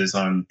conferences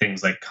on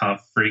things like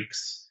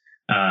ConfFreaks.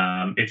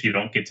 If you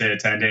don't get to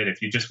attend it,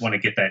 if you just want to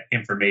get that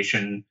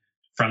information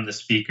from the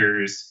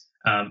speakers,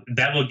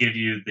 that will give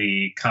you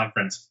the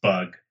conference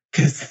bug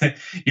because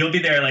you'll be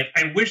there like,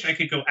 I wish I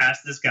could go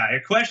ask this guy a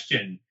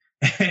question,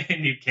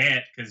 and you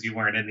can't because you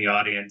weren't in the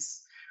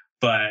audience.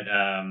 But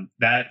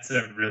that's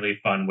a really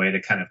fun way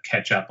to kind of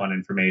catch up on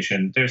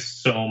information. There's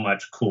so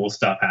much cool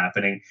stuff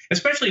happening,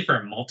 especially for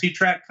a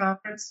multi-track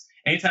conference.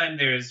 Anytime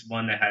there's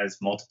one that has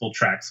multiple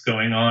tracks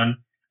going on,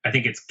 I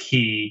think it's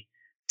key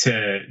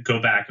to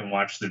go back and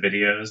watch the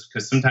videos,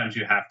 because sometimes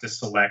you have to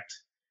select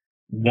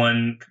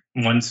one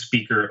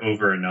speaker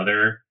over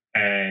another,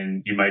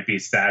 and you might be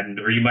saddened,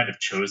 or you might have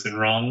chosen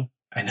wrong.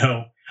 I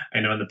know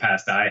in the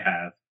past I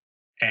have.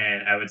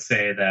 And I would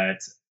say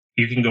that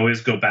you can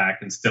always go back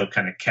and still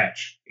kind of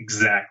catch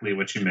exactly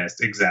what you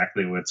missed,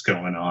 exactly what's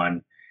going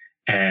on,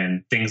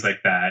 and things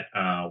like that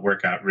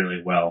work out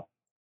really well.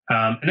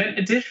 And then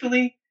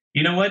additionally,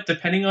 you know what?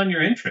 Depending on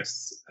your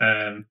interests,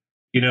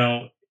 you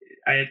know,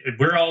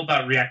 we're all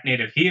about React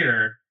Native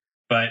here,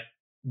 but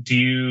do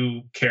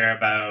you care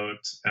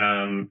about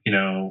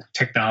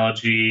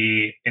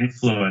technology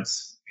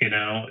influence?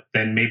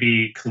 Then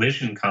maybe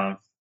CollisionConf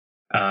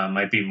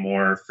might be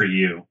more for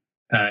you.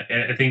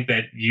 I think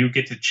that you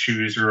get to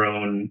choose your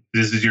own.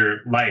 This is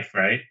your life,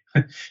 right?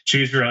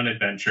 Choose your own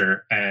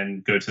adventure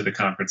and go to the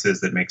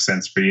conferences that make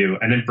sense for you,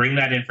 and then bring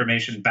that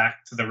information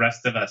back to the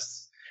rest of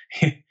us.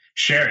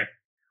 Share it.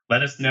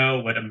 Let us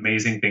know what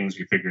amazing things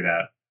you figured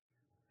out.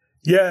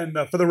 Yeah,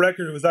 and for the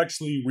record, it was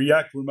actually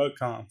React Remote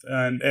Conf,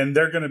 and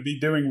they're going to be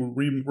doing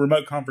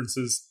remote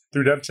conferences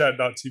through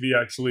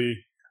devchat.tv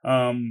actually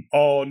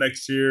all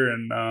next year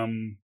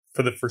and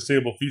for the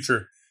foreseeable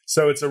future.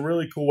 So it's a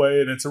really cool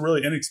way, and it's a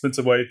really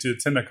inexpensive way to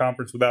attend a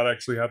conference without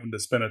actually having to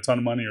spend a ton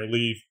of money or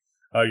leave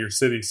your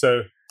city.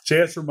 So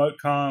JS Remote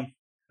Conf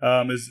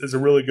is a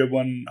really good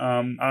one.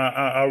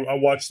 I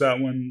watched that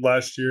one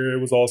last year.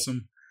 It was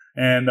awesome.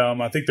 And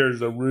I think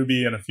there's a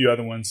Ruby and a few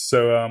other ones.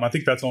 So I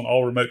think that's on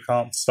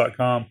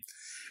allremoteconfs.com.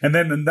 And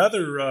then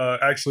another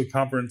actually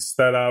conference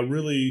that I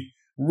really,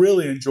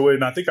 really enjoyed,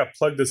 and I think I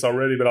plugged this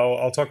already, but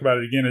I'll talk about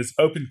it again, is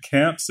Open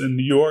Camps in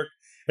New York.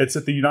 It's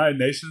at the United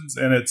Nations,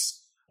 and it's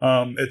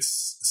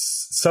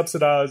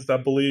subsidized, I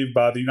believe,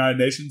 by the United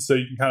Nations. So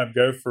you can kind of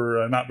go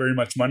for not very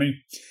much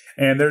money.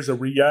 And there's a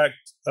React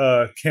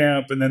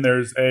camp, and then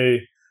there's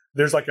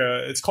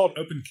it's called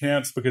Open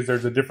Camps because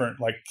there's a different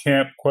like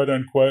camp, quote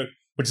unquote,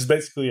 which is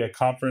basically a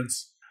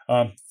conference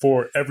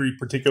for every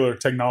particular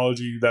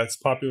technology that's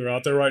popular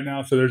out there right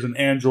now. So there's an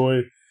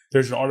Android,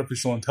 there's an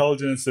artificial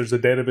intelligence, there's a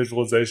data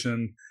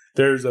visualization,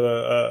 there's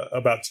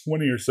about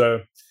 20 or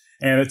so.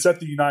 And it's at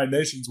the United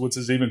Nations, which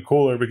is even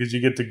cooler because you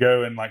get to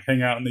go and like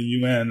hang out in the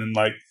UN and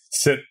like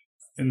sit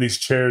in these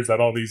chairs that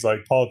all these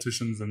like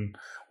politicians and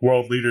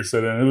world leaders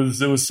sit in.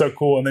 It was so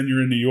cool. And then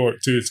you're in New York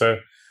too. So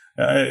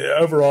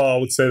overall, I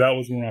would say that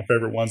was one of my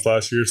favorite ones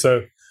last year.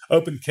 So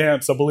Open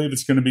Camps, I believe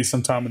it's going to be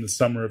sometime in the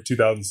summer of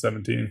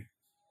 2017.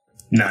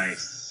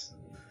 Nice.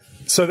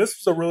 So this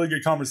was a really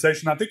good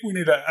conversation. I think we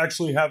need to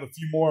actually have a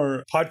few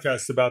more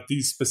podcasts about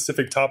these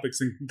specific topics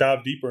and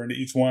dive deeper into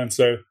each one.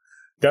 So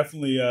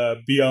definitely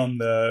be on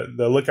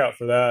the lookout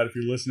for that if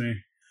you're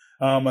listening.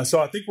 So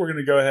I think we're going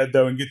to go ahead,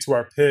 though, and get to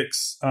our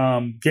picks.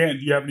 Gant,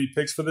 do you have any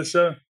picks for this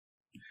show?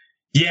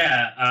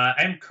 Yeah,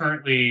 I'm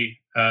currently,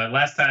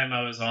 last time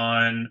I was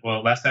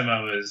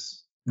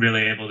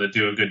really able to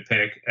do a good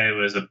pick. It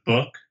was a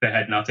book that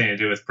had nothing to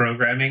do with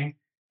programming,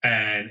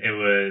 and it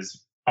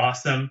was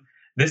awesome.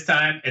 This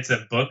time, it's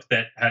a book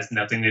that has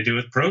nothing to do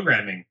with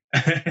programming,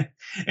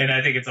 and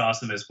I think it's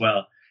awesome as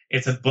well.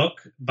 It's a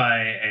book by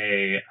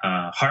a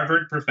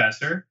Harvard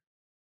professor,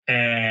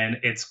 and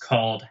it's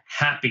called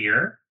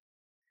Happier.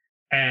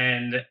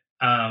 And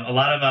a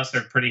lot of us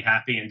are pretty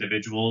happy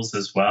individuals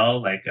as well.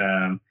 Like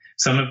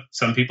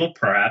some people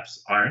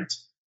perhaps aren't.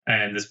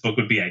 And this book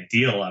would be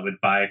ideal. I would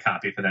buy a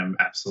copy for them,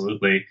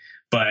 absolutely.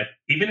 But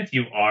even if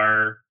you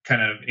are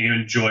you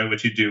enjoy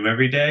what you do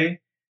every day,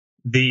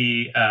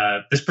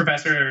 this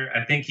professor,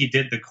 I think he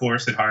did the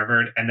course at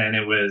Harvard, and then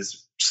it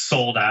was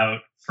sold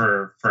out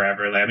for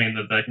forever.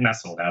 Not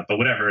sold out, but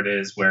whatever it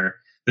is, where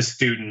the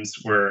students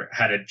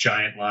had a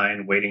giant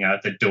line waiting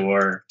out the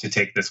door to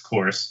take this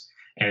course,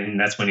 and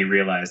that's when he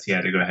realized he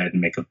had to go ahead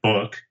and make a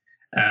book.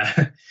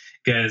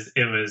 Because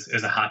it was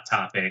a hot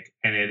topic,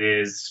 and it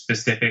is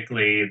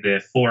specifically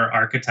the 4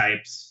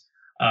 archetypes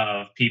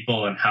of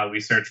people and how we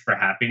search for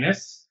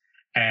happiness,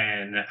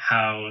 and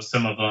how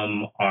some of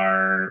them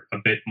are a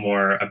bit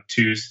more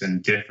obtuse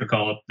and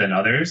difficult than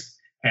others,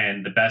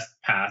 and the best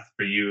path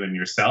for you and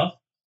yourself.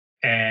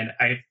 And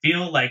I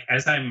feel like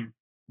as I'm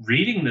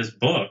reading this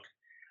book,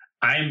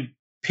 I'm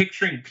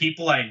picturing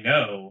people I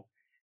know,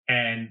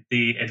 and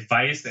the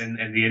advice and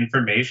the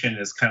information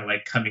is kind of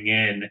like coming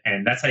in.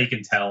 And that's how you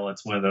can tell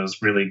it's one of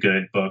those really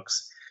good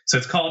books. So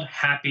it's called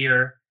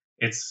Happier.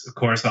 It's, of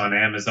course, on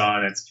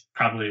Amazon. It's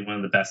probably one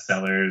of the best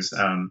sellers.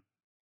 And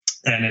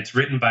it's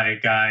written by a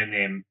guy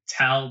named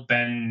Tal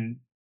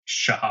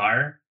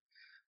Ben-Shahar.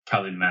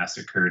 Probably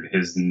massacred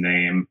his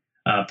name.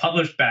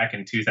 Published back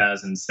in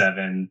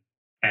 2007.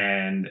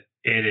 And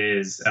it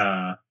is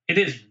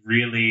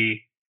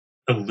really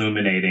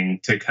illuminating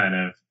to kind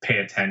of pay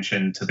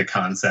attention to the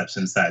concepts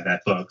inside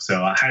that book.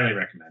 So I highly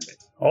recommend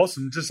it.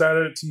 Awesome. Just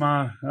added it to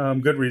my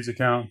Goodreads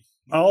account.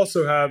 I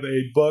also have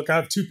a book. I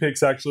have 2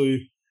 picks,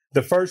 actually.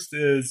 The first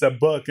is a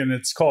book, and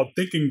it's called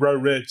Think and Grow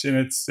Rich. And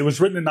it was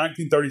written in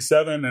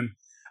 1937. And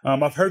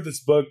I've heard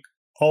this book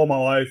all my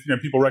life,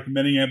 people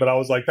recommending it, but I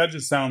was like, that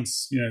just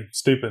sounds,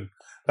 stupid.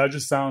 that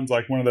just sounds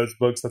like one of those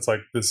books that's like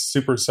this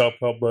super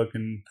self-help book,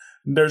 and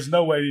there's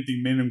no way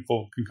anything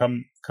meaningful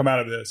can come out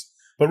of this.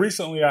 But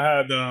recently I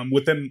had,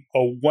 within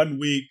 1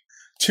 week,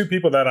 2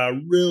 people that I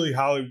really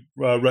highly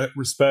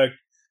respect,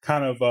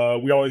 kind of,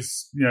 we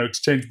always,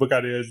 exchange book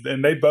ideas,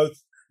 and they both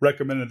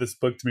recommended this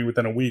book to me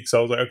within a week. So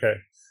I was like, okay,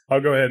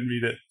 I'll go ahead and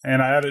read it.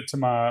 And I added it to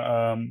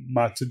my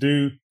my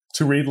to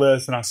read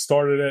list, and I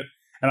started it,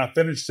 and I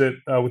finished it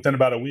within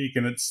about a week.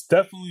 And it's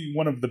definitely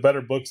one of the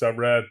better books I've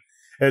read.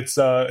 It's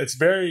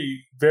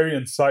very, very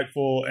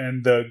insightful,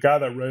 and the guy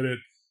that wrote it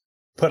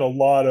put a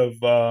lot of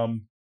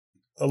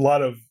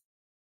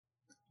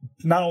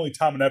not only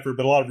time and effort,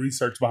 but a lot of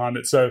research behind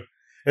it. So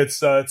it's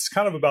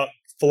kind of about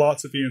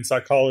philosophy and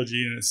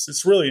psychology, and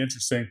it's really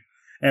interesting.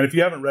 And if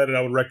you haven't read it,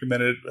 I would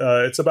recommend it.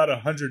 It's about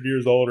 100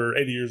 years old or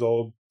 80 years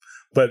old,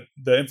 but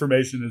the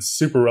information is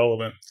super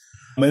relevant.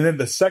 And then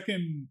the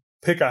second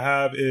pick I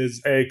have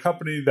is a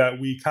company that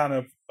we kind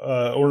of,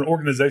 or an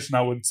organization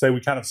I would say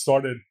we kind of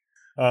started,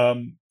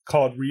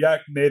 called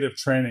React Native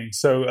Training.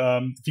 So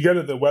if you go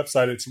to the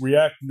website, it's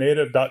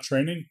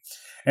reactnative.training.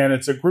 And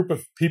it's a group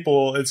of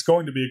people. It's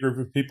going to be a group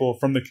of people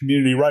from the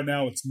community. Right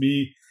now, it's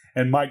me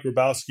and Mike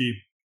Grabowski,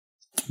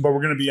 but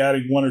we're going to be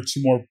adding 1 or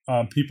 2 more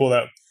people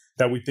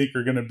that we think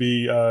are going to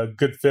be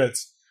good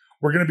fits.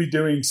 We're going to be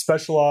doing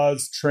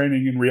specialized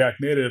training in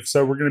React Native.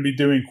 So we're going to be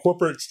doing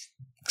corporate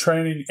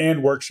training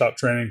and workshop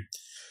training.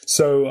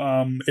 So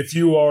if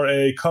you are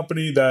a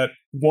company that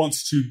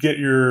wants to get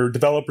your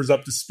developers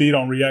up to speed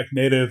on React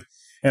Native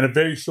in a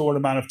very short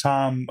amount of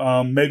time,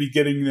 maybe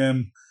getting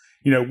them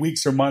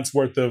weeks or months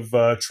worth of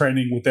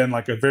training within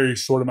like a very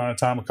short amount of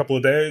time, a couple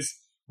of days.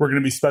 We're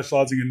going to be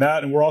specializing in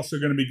that. And we're also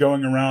going to be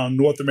going around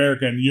North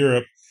America and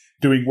Europe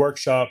doing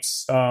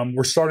workshops.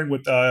 We're starting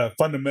with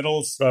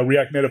fundamentals,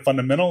 React Native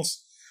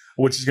fundamentals,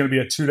 which is going to be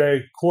a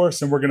 2-day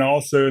course. And we're going to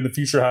also in the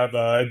future have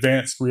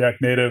advanced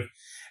React Native.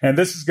 And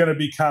this is going to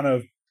be kind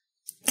of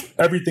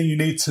everything you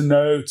need to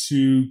know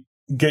to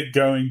get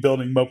going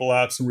building mobile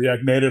apps in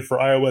React Native for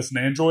iOS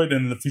and Android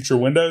and in the future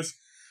Windows.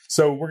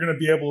 So we're going to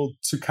be able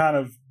to kind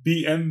of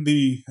be in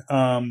the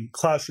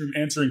classroom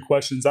answering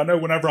questions. I know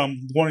whenever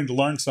I'm wanting to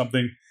learn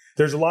something,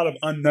 there's a lot of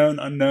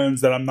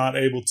unknowns that I'm not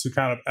able to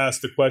kind of ask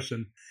the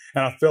question.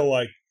 And I feel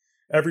like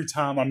every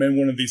time I'm in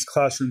one of these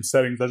classroom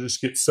settings, I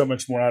just get so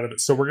much more out of it.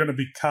 So we're going to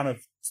be kind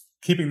of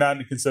keeping that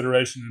into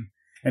consideration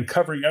and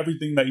covering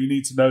everything that you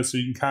need to know so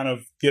you can kind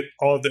of get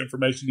all of the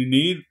information you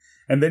need.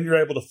 And then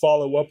you're able to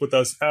follow up with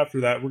us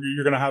after that.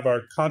 You're going to have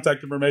our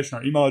contact information,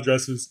 our email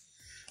addresses.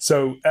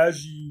 So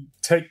as you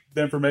take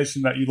the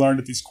information that you learned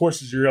at these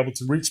courses, you're able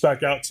to reach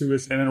back out to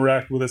us and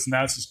interact with us and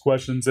ask us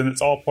questions, and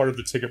it's all part of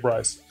the ticket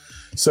price.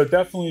 So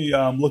definitely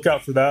look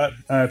out for that.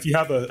 If you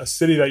have a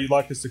city that you'd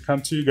like us to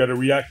come to, go to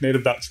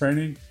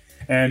reactnative.training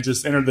and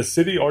just enter the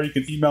city, or you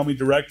can email me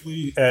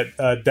directly at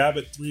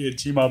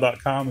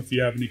dabbit3@gmail.com if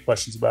you have any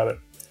questions about it.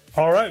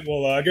 All right.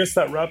 Well, I guess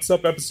that wraps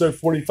up episode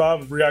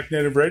 45 of React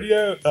Native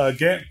Radio.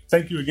 Again,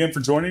 thank you again for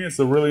joining us.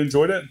 I really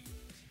enjoyed it.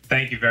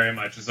 Thank you very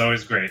much. It's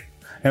always great.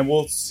 And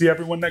we'll see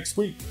everyone next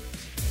week.